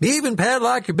passport, even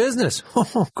padlock your business.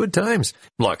 Oh, good times.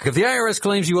 Look, if the IRS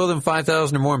claims you owe them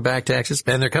 $5,000 or more in back taxes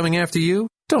and they're coming after you,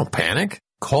 don't panic.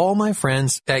 Call my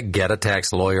friends at Get a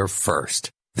Tax Lawyer first.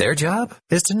 Their job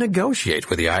is to negotiate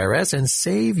with the IRS and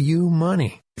save you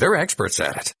money. They're experts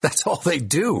at it. That's all they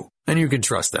do. And you can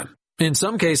trust them. In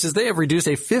some cases, they have reduced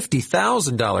a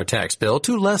 $50,000 tax bill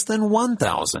to less than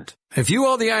 $1,000. If you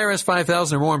owe the IRS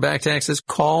 $5,000 or more in back taxes,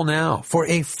 call now for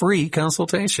a free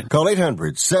consultation. Call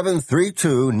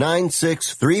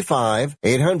 800-732-9635.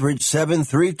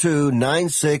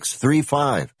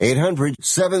 800-732-9635.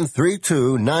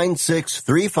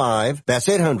 800-732-9635. That's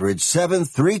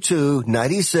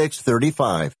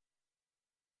 800-732-9635.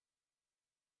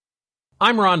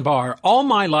 I'm Ron Barr. All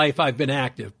my life I've been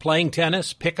active, playing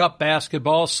tennis, pickup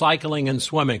basketball, cycling, and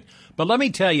swimming. But let me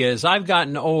tell you, as I've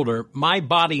gotten older, my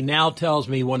body now tells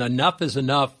me when enough is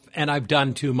enough and I've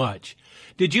done too much.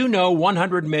 Did you know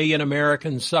 100 million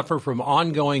Americans suffer from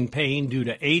ongoing pain due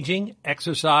to aging,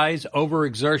 exercise,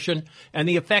 overexertion, and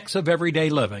the effects of everyday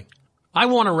living? I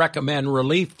want to recommend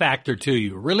Relief Factor to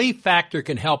you. Relief Factor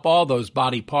can help all those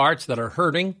body parts that are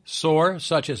hurting, sore,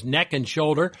 such as neck and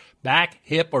shoulder, back,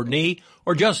 hip, or knee,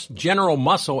 or just general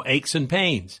muscle aches and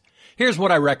pains. Here's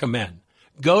what I recommend.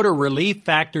 Go to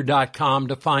ReliefFactor.com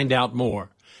to find out more.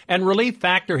 And Relief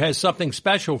Factor has something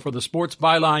special for the Sports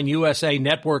Byline USA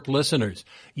Network listeners.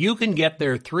 You can get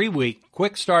their 3-week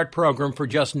quick start program for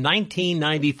just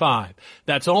 $19.95.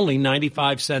 That's only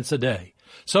 95 cents a day.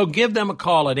 So give them a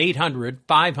call at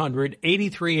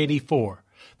 800-500-8384.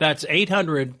 That's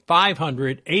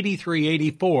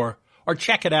 800-500-8384, or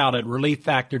check it out at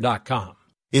ReliefFactor.com.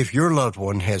 If your loved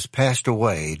one has passed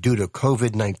away due to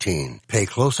COVID-19, pay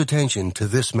close attention to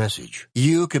this message.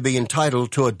 You could be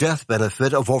entitled to a death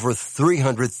benefit of over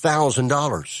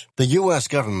 $300,000. The U.S.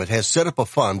 government has set up a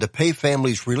fund to pay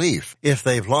families relief if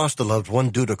they've lost a loved one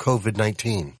due to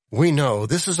COVID-19. We know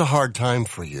this is a hard time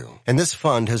for you, and this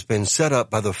fund has been set up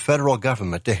by the federal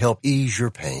government to help ease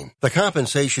your pain. The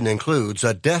compensation includes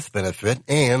a death benefit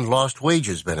and lost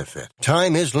wages benefit.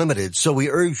 Time is limited, so we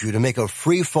urge you to make a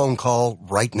free phone call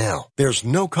right now. There's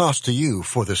no cost to you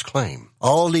for this claim.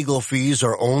 All legal fees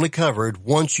are only covered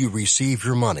once you receive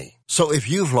your money. So if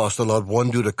you've lost a loved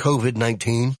one due to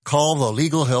COVID-19, call the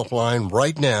legal helpline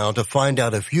right now to find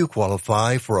out if you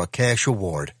qualify for a cash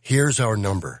award. Here's our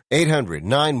number.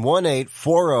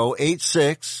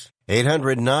 800-918-4086.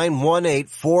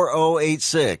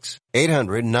 800-918-4086.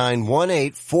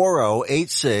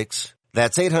 800-918-4086.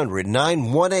 That's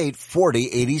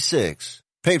 800-918-4086.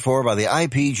 Paid for by the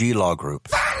IPG Law Group.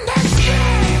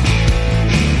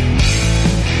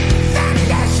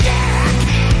 Thunderstruck!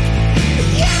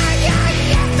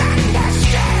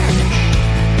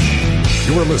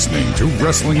 You are listening to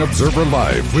Wrestling Observer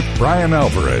Live with Bryan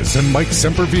Alvarez and Mike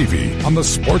Sempervive on the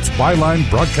Sports Byline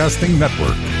Broadcasting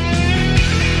Network.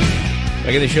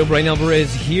 Back at the show, Bryan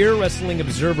Alvarez here, Wrestling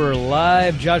Observer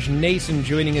Live. Josh Nason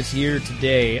joining us here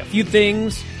today. A few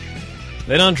things,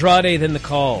 then Andrade, then the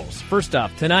calls. First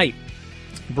off, tonight,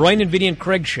 Bryan and Vinny and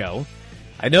Craig show.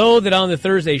 I know that on the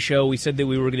Thursday show we said that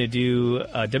we were going to do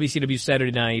WCW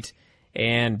Saturday Night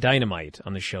and Dynamite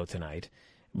on the show tonight.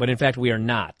 But in fact, we are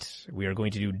not. We are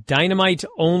going to do Dynamite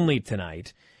only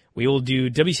tonight. We will do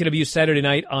WCW Saturday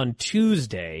Night on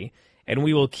Tuesday, and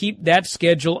we will keep that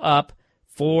schedule up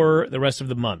for the rest of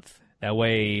the month. That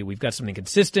way, we've got something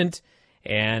consistent,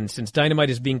 and since Dynamite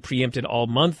is being preempted all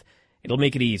month, it'll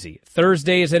make it easy.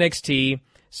 Thursday is NXT,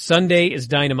 Sunday is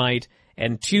Dynamite,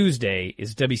 and Tuesday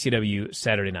is WCW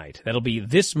Saturday Night. That'll be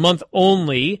this month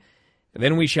only,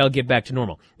 then we shall get back to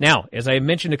normal. Now, as I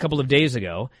mentioned a couple of days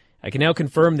ago, I can now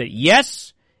confirm that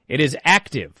yes, it is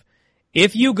active.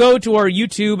 If you go to our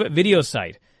YouTube video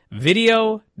site,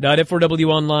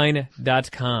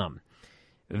 video.f4wonline.com,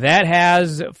 that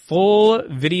has full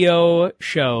video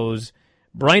shows,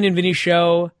 Bryan and Vinny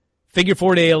Show, Figure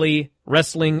 4 Daily,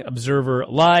 Wrestling Observer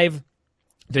Live,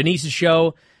 Denise's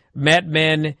show, Matt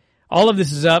Men. All of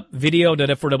this is up,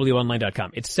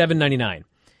 video.f4wonline.com. It's $7.99.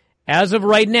 As of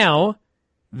right now,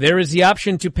 there is the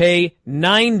option to pay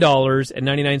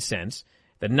 $9.99.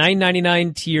 The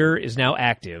 $9.99 tier is now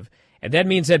active. And that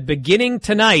means that beginning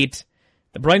tonight,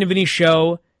 the Bryan and Vinny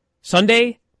Show,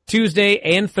 Sunday, Tuesday,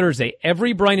 and Thursday,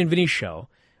 every Bryan and Vinny show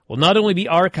will not only be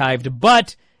archived,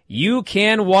 but you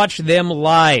can watch them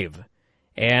live.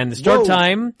 And the start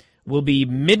time will be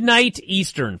midnight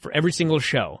Eastern for every single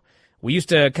show. We used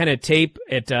to kind of tape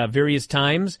at various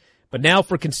times, but now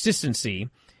for consistency,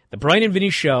 the Bryan and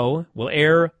Vinny Show will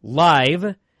air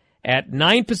live at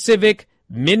 9 Pacific,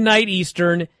 midnight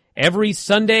Eastern, every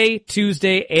Sunday,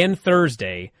 Tuesday, and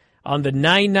Thursday on the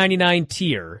 $9.99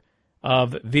 tier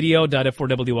of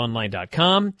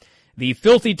video.f4wonline.com. The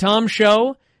Filthy Tom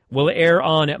Show will air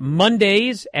on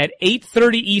Mondays at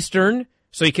 8:30 Eastern,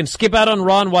 so you can skip out on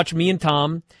Raw and watch me and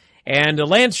Tom. And the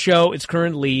Lance Show is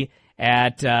currently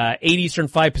at 8 Eastern,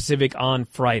 5 Pacific on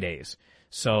Fridays.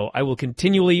 So I will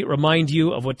continually remind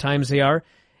you of what times they are.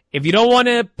 If you don't want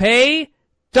to pay,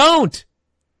 don't.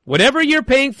 Whatever you're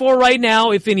paying for right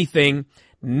now, if anything,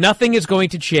 nothing is going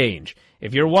to change.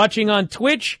 If you're watching on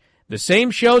Twitch, the same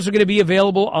shows are going to be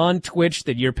available on Twitch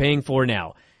that you're paying for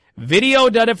now.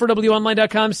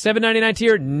 Video.f4wonline.com, $7.99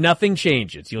 tier, nothing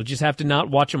changes. You'll just have to not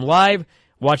watch them live,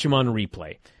 watch them on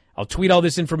replay. I'll tweet all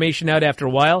this information out after a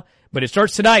while, but it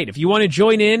starts tonight. If you want to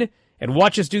join in and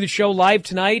watch us do the show live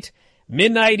tonight,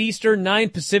 midnight Eastern, 9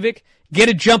 Pacific, get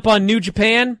a jump on New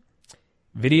Japan,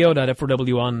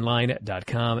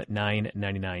 video.f4wonline.com,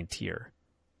 $9.99 tier.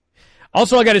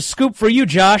 Also, I got a scoop for you,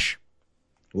 Josh.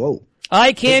 Whoa.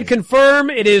 I can confirm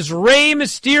it is Rey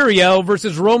Mysterio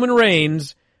versus Roman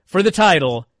Reigns for the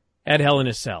title at Hell in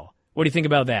a Cell. What do you think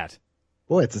about that?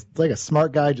 Boy, it's like a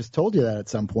smart guy just told you that at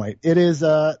some point. It is,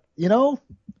 that's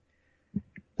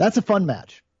a fun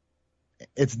match.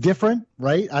 It's different,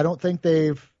 right? I don't think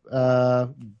they've,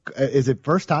 is it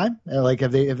first time? Like,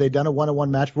 have they done a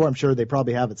one-on-one match before? I'm sure they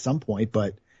probably have at some point,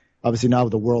 but obviously not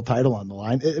with the world title on the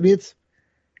line. I mean,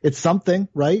 it's something,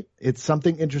 right? It's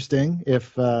something interesting.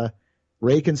 If,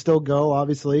 Ray can still go,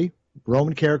 obviously.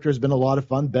 Roman character has been a lot of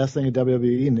fun. Best thing in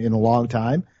WWE in a long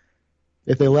time.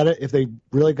 If they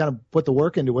really kind of put the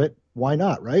work into it, why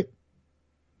not, right?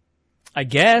 I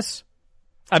guess.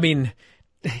 I mean,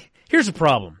 here's the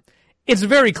problem. It's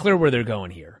very clear where they're going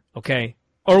here, okay?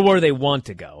 Or where they want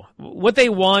to go. What they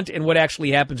want and what actually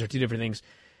happens are two different things.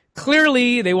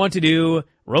 Clearly, they want to do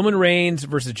Roman Reigns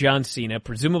versus John Cena,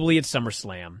 presumably at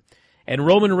SummerSlam, and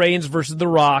Roman Reigns versus The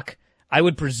Rock, I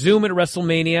would presume at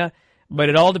WrestleMania, but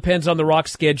it all depends on The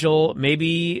Rock's schedule.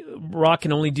 Maybe Rock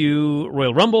can only do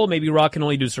Royal Rumble. Maybe Rock can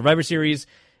only do Survivor Series.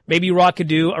 Maybe Rock could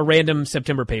do a random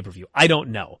September pay-per-view. I don't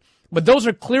know. But those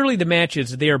are clearly the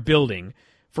matches that they are building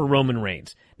for Roman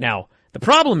Reigns. Now, the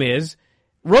problem is,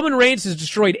 Roman Reigns has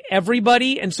destroyed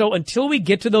everybody, and so until we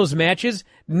get to those matches,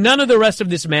 none of the rest of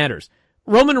this matters.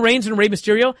 Roman Reigns and Rey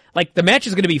Mysterio, like, the match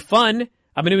is going to be fun.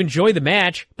 I'm going to enjoy the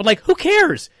match, but like, who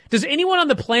cares? Does anyone on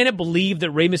the planet believe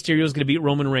that Rey Mysterio is going to beat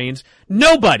Roman Reigns?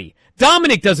 Nobody.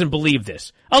 Dominic doesn't believe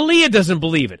this. Aaliyah doesn't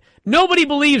believe it. Nobody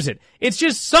believes it. It's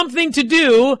just something to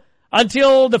do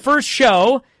until the first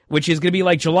show, which is going to be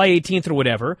like July 18th or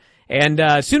whatever. And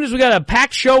as soon as we got a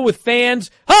packed show with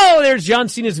fans, oh, there's John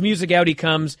Cena's music, out he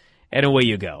comes, and away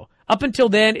you go. Up until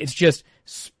then, it's just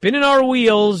spinning our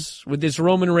wheels with this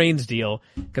Roman Reigns deal,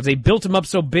 because they built him up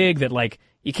so big that, like,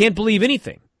 you can't believe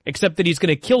anything, except that he's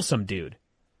going to kill some dude.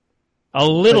 A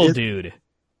little dude.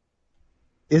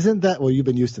 Isn't that, well, you've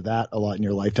been used to that a lot in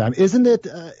your lifetime. Isn't it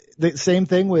the same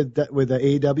thing with the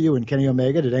AEW and Kenny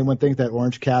Omega? Did anyone think that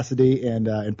Orange Cassidy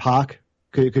and Pac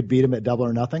could beat him at Double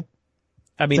or Nothing?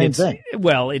 I mean, it's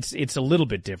a little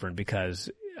bit different because,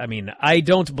 I mean, I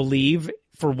don't believe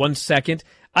for 1 second,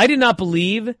 I did not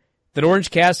believe that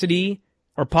Orange Cassidy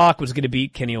or Pac was going to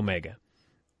beat Kenny Omega.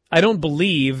 I don't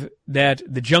believe that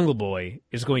the Jungle Boy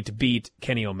is going to beat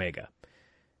Kenny Omega.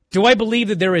 Do I believe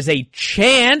that there is a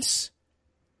chance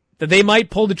that they might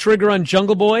pull the trigger on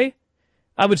Jungle Boy?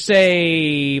 I would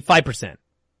say 5%.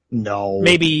 No.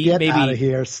 Maybe. Get out of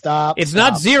here. Stop. It's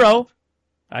not 0.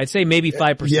 I'd say maybe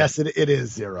 5%. Yes, it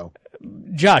is 0.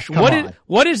 Josh,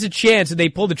 what is the chance that they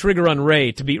pull the trigger on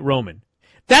Ray to beat Roman?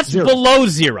 That's 0. Below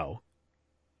 0.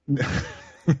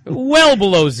 Well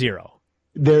below 0.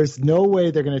 There's no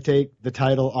way they're going to take the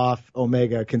title off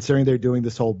Omega, considering they're doing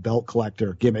this whole belt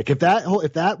collector gimmick. If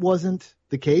that wasn't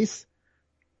the case,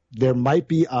 there might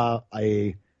be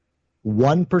a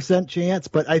 1% chance.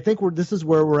 But I think this is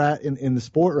where we're at in the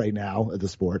sport right now. The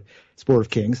sport of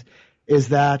kings, is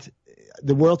that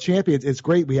the world champions. It's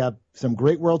great. We have some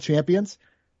great world champions,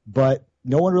 but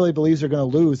no one really believes they're going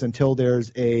to lose until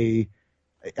there's a.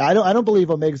 I don't believe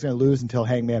Omega's going to lose until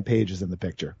Hangman Page is in the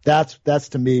picture. That's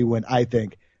to me when I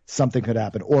think something could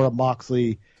happen, or a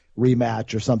Moxley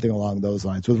rematch or something along those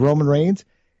lines. With Roman Reigns,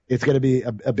 it's going to be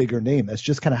a bigger name. That's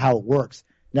just kind of how it works.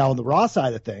 Now, on the Raw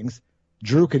side of things,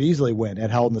 Drew could easily win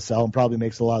at Hell in the Cell, and probably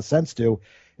makes a lot of sense too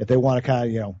if they want to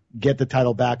kind of get the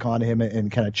title back on him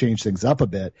and kind of change things up a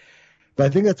bit. But I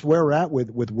think that's where we're at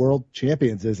with world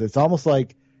champions. Is it's almost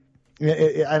like.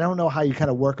 I don't know how you kind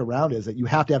of work around it, is that you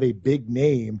have to have a big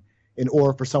name in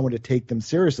order for someone to take them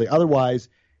seriously. Otherwise,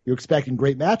 you're expecting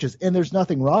great matches, and there's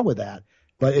nothing wrong with that.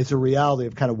 But it's a reality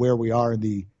of kind of where we are in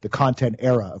the content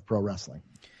era of pro wrestling.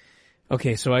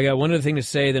 Okay, so I got one other thing to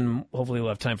say, then hopefully we'll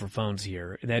have time for phones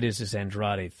here. And that is this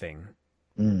Andrade thing.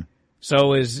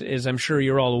 So as I'm sure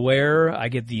you're all aware, I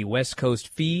get the West Coast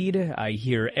feed. I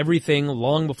hear everything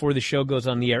long before the show goes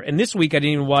on the air. And this week I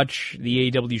didn't even watch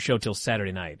the AEW show till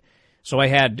Saturday night. So I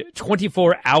had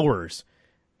 24 hours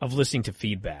of listening to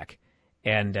feedback.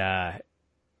 And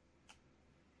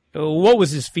what was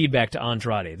his feedback to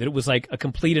Andrade? That it was like a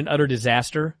complete and utter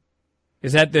disaster?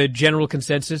 Is that the general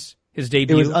consensus? His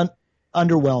debut? It was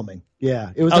underwhelming.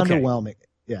 Yeah, it was underwhelming.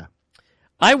 Yeah.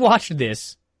 I watched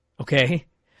this, okay?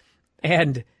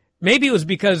 And maybe it was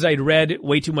because I'd read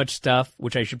way too much stuff,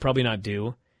 which I should probably not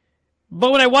do.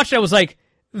 But when I watched it, I was like,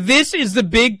 this is the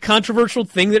big controversial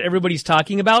thing that everybody's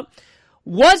talking about.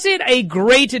 Was it a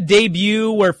great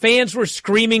debut where fans were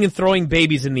screaming and throwing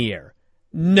babies in the air?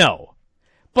 No.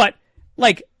 But,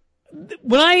 like,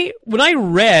 when I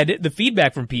read the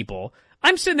feedback from people,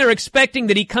 I'm sitting there expecting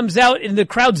that he comes out and the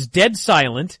crowd's dead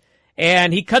silent,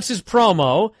 and he cuts his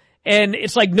promo, and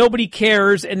it's like nobody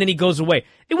cares, and then he goes away.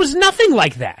 It was nothing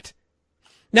like that.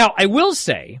 Now, I will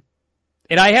say,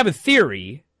 and I have a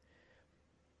theory,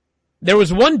 there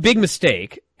was one big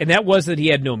mistake, and that was that he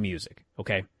had no music,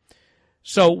 okay?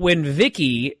 So when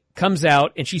Vicky comes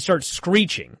out and she starts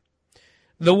screeching,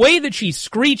 the way that she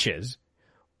screeches,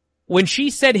 when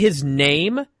she said his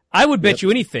name, I would bet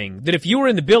you anything that if you were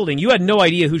in the building, you had no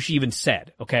idea who she even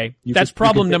said, okay? That's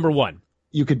problem number one.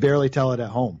 You could barely tell it at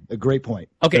home. A great point.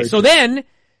 Okay,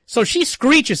 so she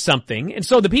screeches something, and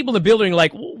so the people in the building are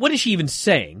like, what is she even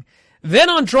saying? Then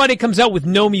Andrade comes out with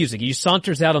no music. He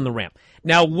saunters out on the ramp.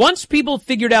 Now, once people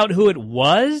figured out who it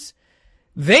was,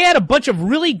 they had a bunch of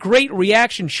really great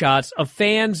reaction shots of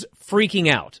fans freaking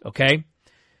out, okay?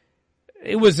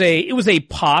 It was a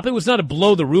pop. It was not a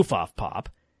blow the roof off pop.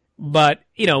 But,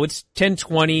 it's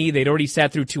 10:20. They'd already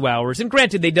sat through 2 hours. And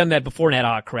granted, they'd done that before and had a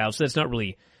hot crowd, so that's not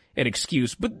really an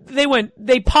excuse. But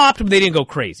they popped, but they didn't go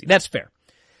crazy. That's fair.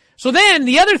 So then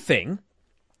the other thing,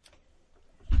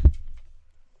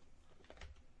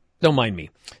 don't mind me.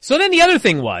 So then the other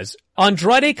thing was,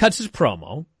 Andrade cuts his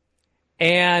promo,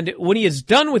 and when he is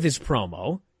done with his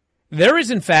promo, there is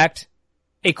in fact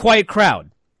a quiet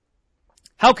crowd.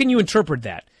 How can you interpret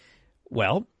that?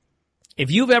 Well, if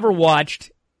you've ever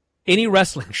watched any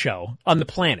wrestling show on the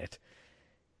planet,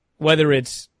 whether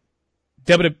it's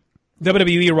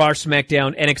WWE, Raw,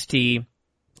 SmackDown, NXT,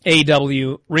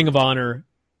 AEW, Ring of Honor,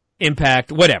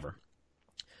 Impact, whatever,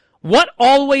 what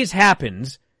always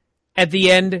happens at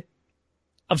the end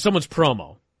of someone's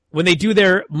promo when they do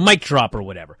their mic drop or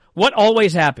whatever? What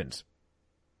always happens?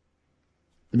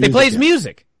 They play his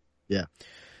music. Yeah.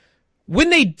 When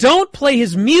they don't play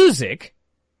his music,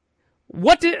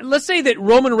 let's say that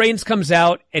Roman Reigns comes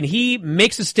out and he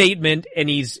makes a statement and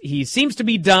he seems to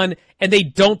be done and they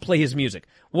don't play his music.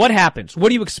 What happens? What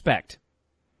do you expect?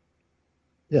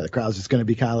 Yeah, the crowd's just going to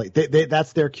be kind of like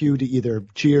that's their cue to either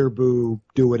cheer, boo,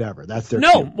 do whatever. That's their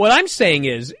No, cue. what I'm saying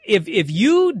is if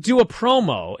you do a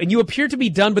promo and you appear to be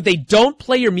done but they don't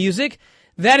play your music,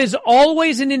 that is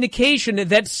always an indication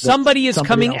that somebody is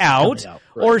coming out right.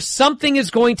 or something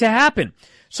is going to happen.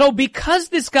 So because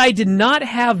this guy did not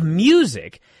have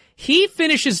music, he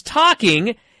finishes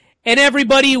talking and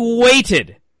everybody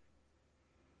waited.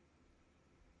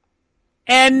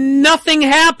 And nothing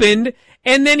happened.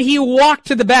 And then he walked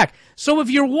to the back. So if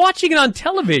you're watching it on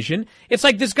television, it's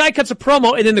like this guy cuts a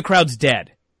promo and then the crowd's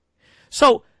dead.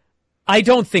 So I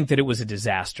don't think that it was a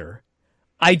disaster.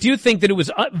 I do think that it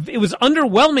was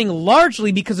underwhelming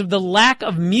largely because of the lack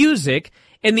of music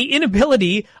and the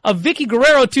inability of Vicky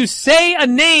Guerrero to say a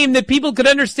name that people could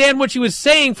understand what she was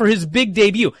saying for his big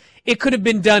debut. It could have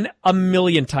been done a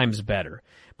million times better.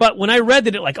 But when I read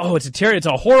that it's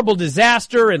a horrible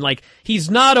disaster and like he's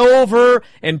not over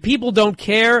and people don't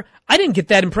care, I didn't get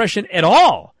that impression at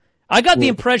all. I got the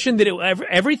impression that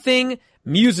everything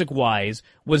music-wise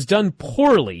was done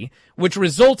poorly, which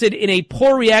resulted in a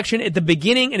poor reaction at the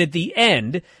beginning and at the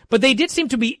end, but they did seem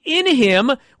to be in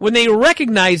him when they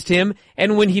recognized him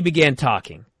and when he began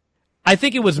talking. I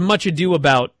think it was much ado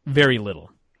about very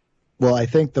little. Well, I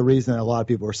think the reason a lot of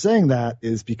people are saying that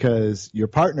is because your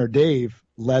partner, Dave,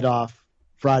 led off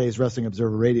Friday's Wrestling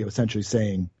Observer Radio essentially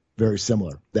saying very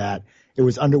similar, that it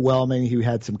was underwhelming. He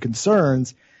had some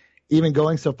concerns, even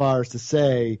going so far as to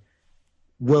say,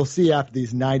 we'll see after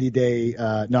these 90-day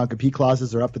non-compete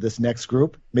clauses are up for this next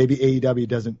group. Maybe AEW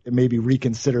doesn't maybe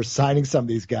reconsider signing some of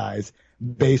these guys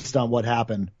based on what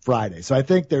happened Friday. So I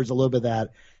think there's a little bit of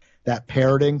that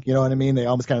parroting, you know what I mean? They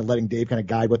almost kind of letting Dave kind of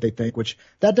guide what they think, which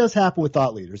that does happen with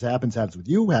thought leaders. It happens with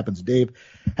you, happens with Dave,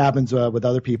 happens with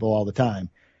other people all the time.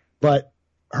 But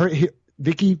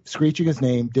Vicky screeching his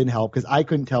name didn't help because I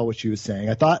couldn't tell what she was saying.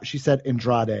 I thought she said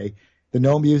Andrade. The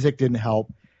no music didn't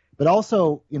help. But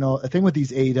also, you know, a thing with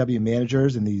these AEW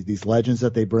managers and these legends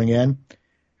that they bring in,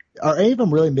 are any of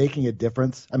them really making a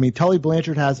difference? I mean, Tully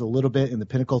Blanchard has a little bit in the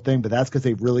Pinnacle thing, but that's because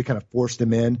they really kind of forced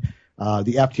him in.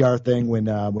 The FTR thing when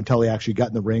Tully actually got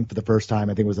in the ring for the first time,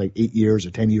 I think it was like 8 years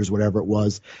or 10 years, whatever it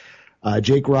was.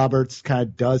 Jake Roberts kind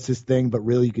of does his thing, but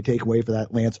really you could take away for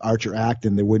that Lance Archer act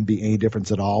and there wouldn't be any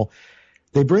difference at all.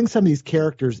 They bring some of these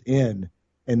characters in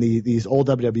and these old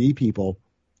WWE people,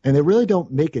 and they really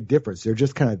don't make a difference. They're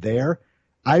just kind of there.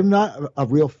 I'm not a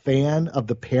real fan of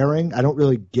the pairing. I don't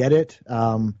really get it.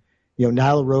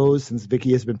 Nyla Rose, since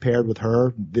Vicky has been paired with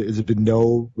her, there's been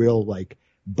no real like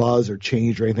buzz or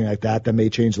change or anything like that. That may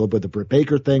change a little bit with the Britt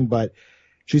Baker thing, but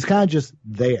she's kind of just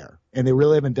there. And they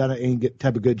really haven't done any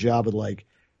type of good job of like,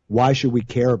 why should we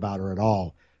care about her at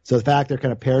all? So the fact they're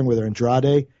kind of pairing with her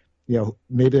Andrade,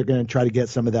 maybe they're going to try to get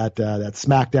some of that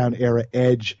SmackDown era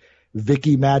Edge,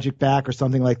 Vicky magic back or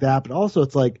something like that. But also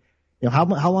it's like, how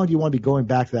long do you want to be going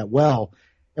back to that well?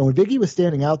 And when Vicky was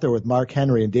standing out there with Mark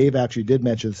Henry, and Dave actually did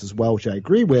mention this as well, which I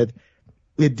agree with,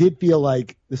 it did feel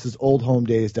like this is old home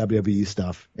days WWE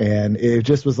stuff. And it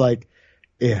just was like,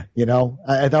 I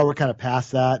thought we're kind of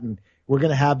past that, and we're going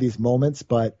to have these moments,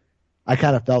 but I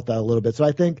kind of felt that a little bit. So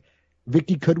I think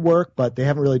Vicky could work, but they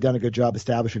haven't really done a good job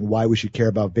establishing why we should care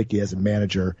about Vicky as a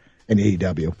manager in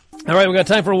AEW. All right, we got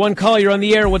time for one call. You're on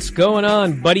the air. What's going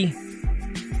on, buddy?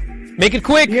 Make it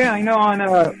quick. Yeah, I know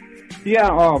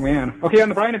oh man. Okay, on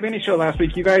the Bryan and Vinny show last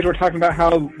week, you guys were talking about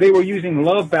how they were using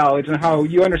love ballads and how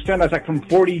you understand that's like from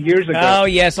 40 years ago. Oh,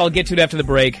 yes, I'll get to it after the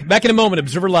break. Back in a moment,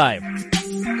 Observer Live.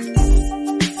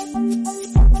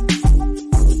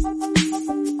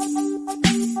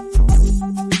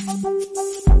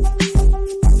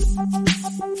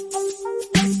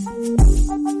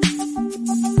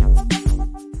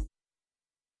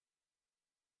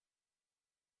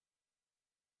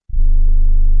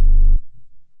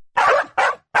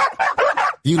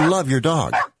 You love your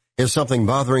dog. Is something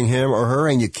bothering him or her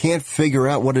and you can't figure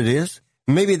out what it is?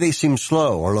 Maybe they seem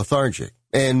slow or lethargic,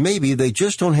 and maybe they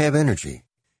just don't have energy.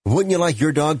 Wouldn't you like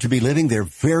your dog to be living their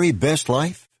very best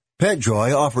life?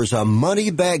 PetJoy offers a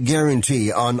money-back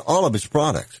guarantee on all of its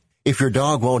products. If your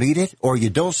dog won't eat it or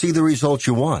you don't see the results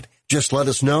you want, just let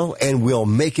us know and we'll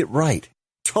make it right.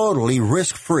 Totally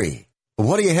risk-free.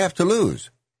 What do you have to lose?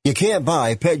 You can't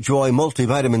buy PetJoy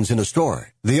multivitamins in a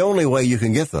store. The only way you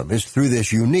can get them is through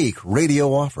this unique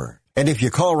radio offer. And if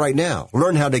you call right now,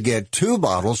 learn how to get 2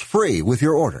 bottles free with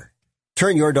your order.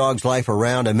 Turn your dog's life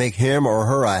around and make him or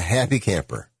her a happy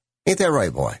camper. Ain't that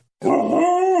right, boy?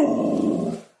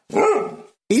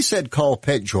 He said call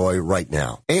PetJoy right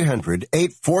now.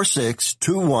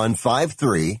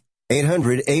 800-846-2153.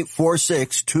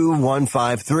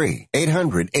 800-846-2153.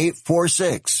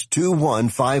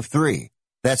 800-846-2153.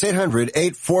 That's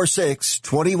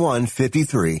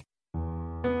 800-846-2153.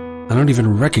 I don't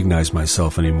even recognize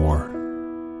myself anymore.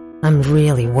 I'm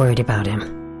really worried about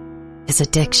him. His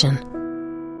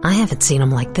addiction. I haven't seen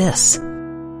him like this.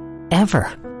 Ever.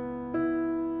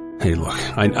 Hey, look,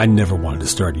 I never wanted to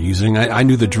start using. I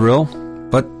knew the drill,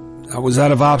 but I was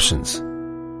out of options.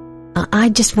 I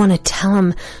just want to tell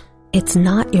him it's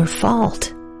not your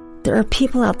fault. There are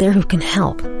people out there who can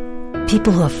help.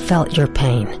 People who have felt your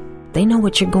pain. They know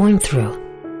what you're going through.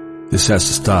 This has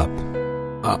to stop.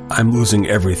 I'm losing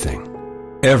everything.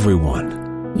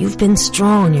 Everyone. You've been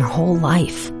strong your whole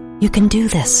life. You can do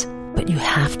this, but you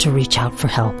have to reach out for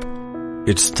help.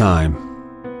 It's time.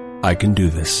 I can do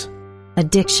this.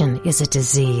 Addiction is a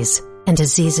disease, and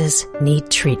diseases need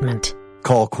treatment.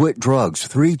 Call Quit Drugs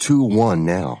 321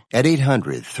 now at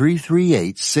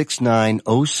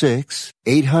 800-338-6906.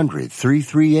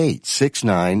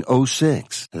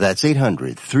 800-338-6906. That's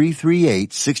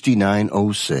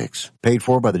 800-338-6906. Paid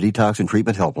for by the Detox and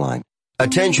Treatment Helpline.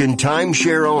 Attention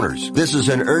timeshare owners. This is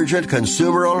an urgent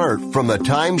consumer alert from the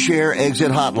Timeshare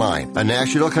Exit Hotline, a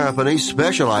national company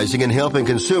specializing in helping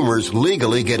consumers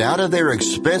legally get out of their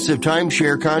expensive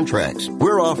timeshare contracts.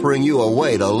 We're offering you a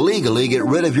way to legally get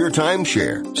rid of your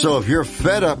timeshare. So if you're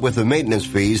fed up with the maintenance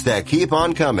fees that keep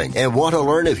on coming and want to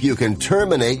learn if you can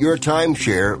terminate your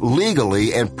timeshare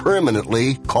legally and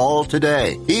permanently, call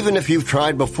today. Even if you've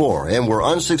tried before and were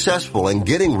unsuccessful in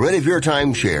getting rid of your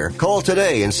timeshare, call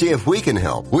today and see if we can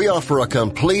help. We offer a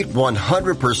complete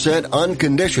 100%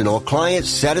 unconditional client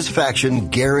satisfaction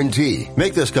guarantee.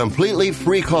 Make this completely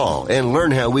free call and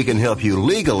learn how we can help you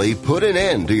legally put an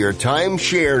end to your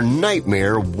timeshare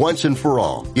nightmare once and for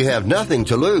all. You have nothing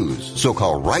to lose, so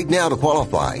call right now to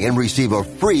qualify and receive a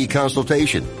free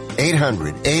consultation.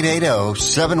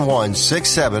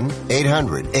 800-880-7167.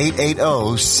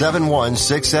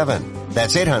 800-880-7167.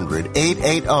 That's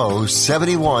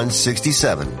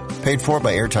 800-880-7167. Paid for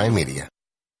by Airtime Media.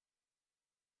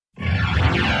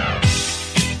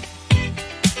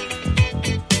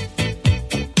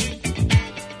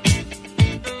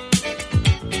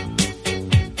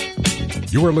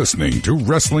 You are listening to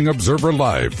Wrestling Observer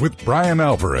Live with Bryan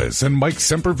Alvarez and Mike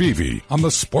Sempervive on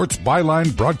the Sports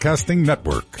Byline Broadcasting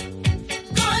Network.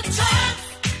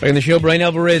 Back in the show, Bryan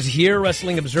Alvarez here,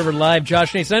 Wrestling Observer Live.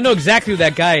 Josh Nason. I know exactly who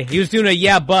that guy. He was doing a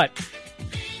yeah, but.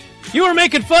 You were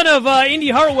making fun of Indy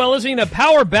Hartwell listening to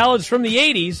power ballads from the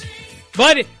 80s,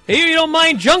 but you don't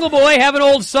mind Jungle Boy having an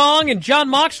old song and John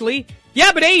Moxley.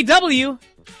 Yeah, but AEW.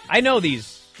 I know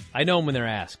these. I know them when they're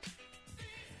asked.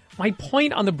 My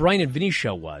point on the Bryan and Vinny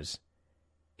show was,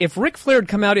 if Ric Flair had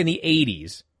come out in the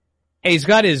 80s, and he's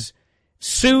got his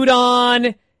suit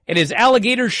on, and his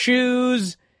alligator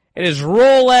shoes, and his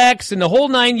Rolex, and the whole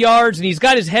 9 yards, and he's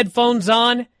got his headphones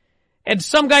on, and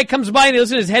some guy comes by and he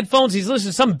listens to his headphones, he's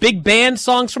listening to some big band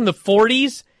songs from the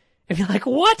 40s, and you're like,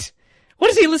 what?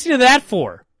 What is he listening to that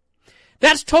for?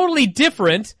 That's totally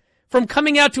different from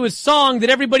coming out to a song that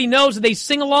everybody knows that they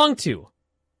sing along to.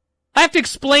 I have to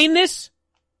explain this?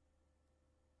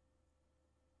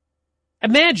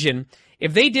 Imagine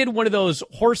if they did one of those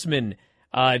Horseman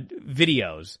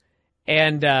videos,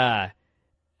 and they're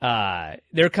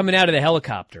coming out of the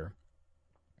helicopter,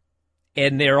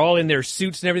 and they're all in their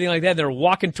suits and everything like that, and they're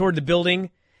walking toward the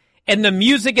building, and the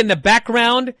music in the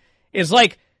background is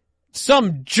like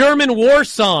some German war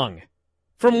song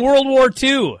from World War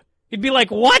II. You'd be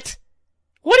like, what?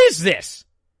 What is this?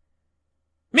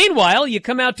 Meanwhile, you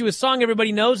come out to a song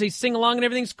everybody knows, they sing along, and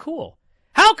everything's cool.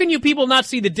 How can you people not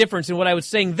see the difference in what I was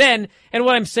saying then and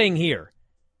what I'm saying here?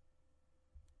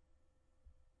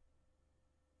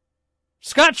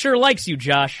 Scott sure likes you,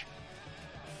 Josh.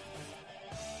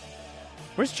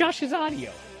 Where's Josh's audio?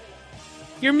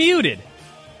 You're muted,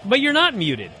 but you're not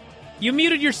muted. You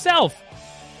muted yourself.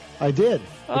 I did.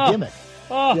 The gimmick.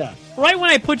 Oh, yeah. Right when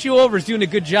I put you over is doing a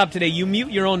good job today, you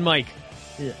mute your own mic.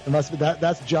 Yeah, it must be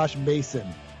that's Josh Mason.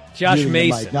 Josh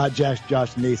Mason. Mic, not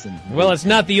Josh Nason. Well, it's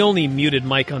not the only muted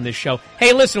mic on this show.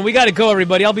 Hey, listen, we got to go,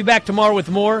 everybody. I'll be back tomorrow with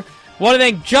more. Want to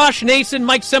thank Josh Nason,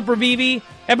 Mike Sempervive,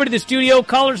 everybody in the studio,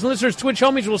 callers and listeners, Twitch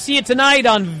homies. We'll see you tonight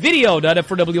on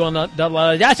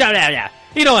video.f4w.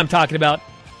 You know what I'm talking about.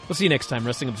 We'll see you next time.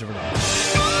 Wrestling Observer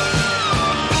Live.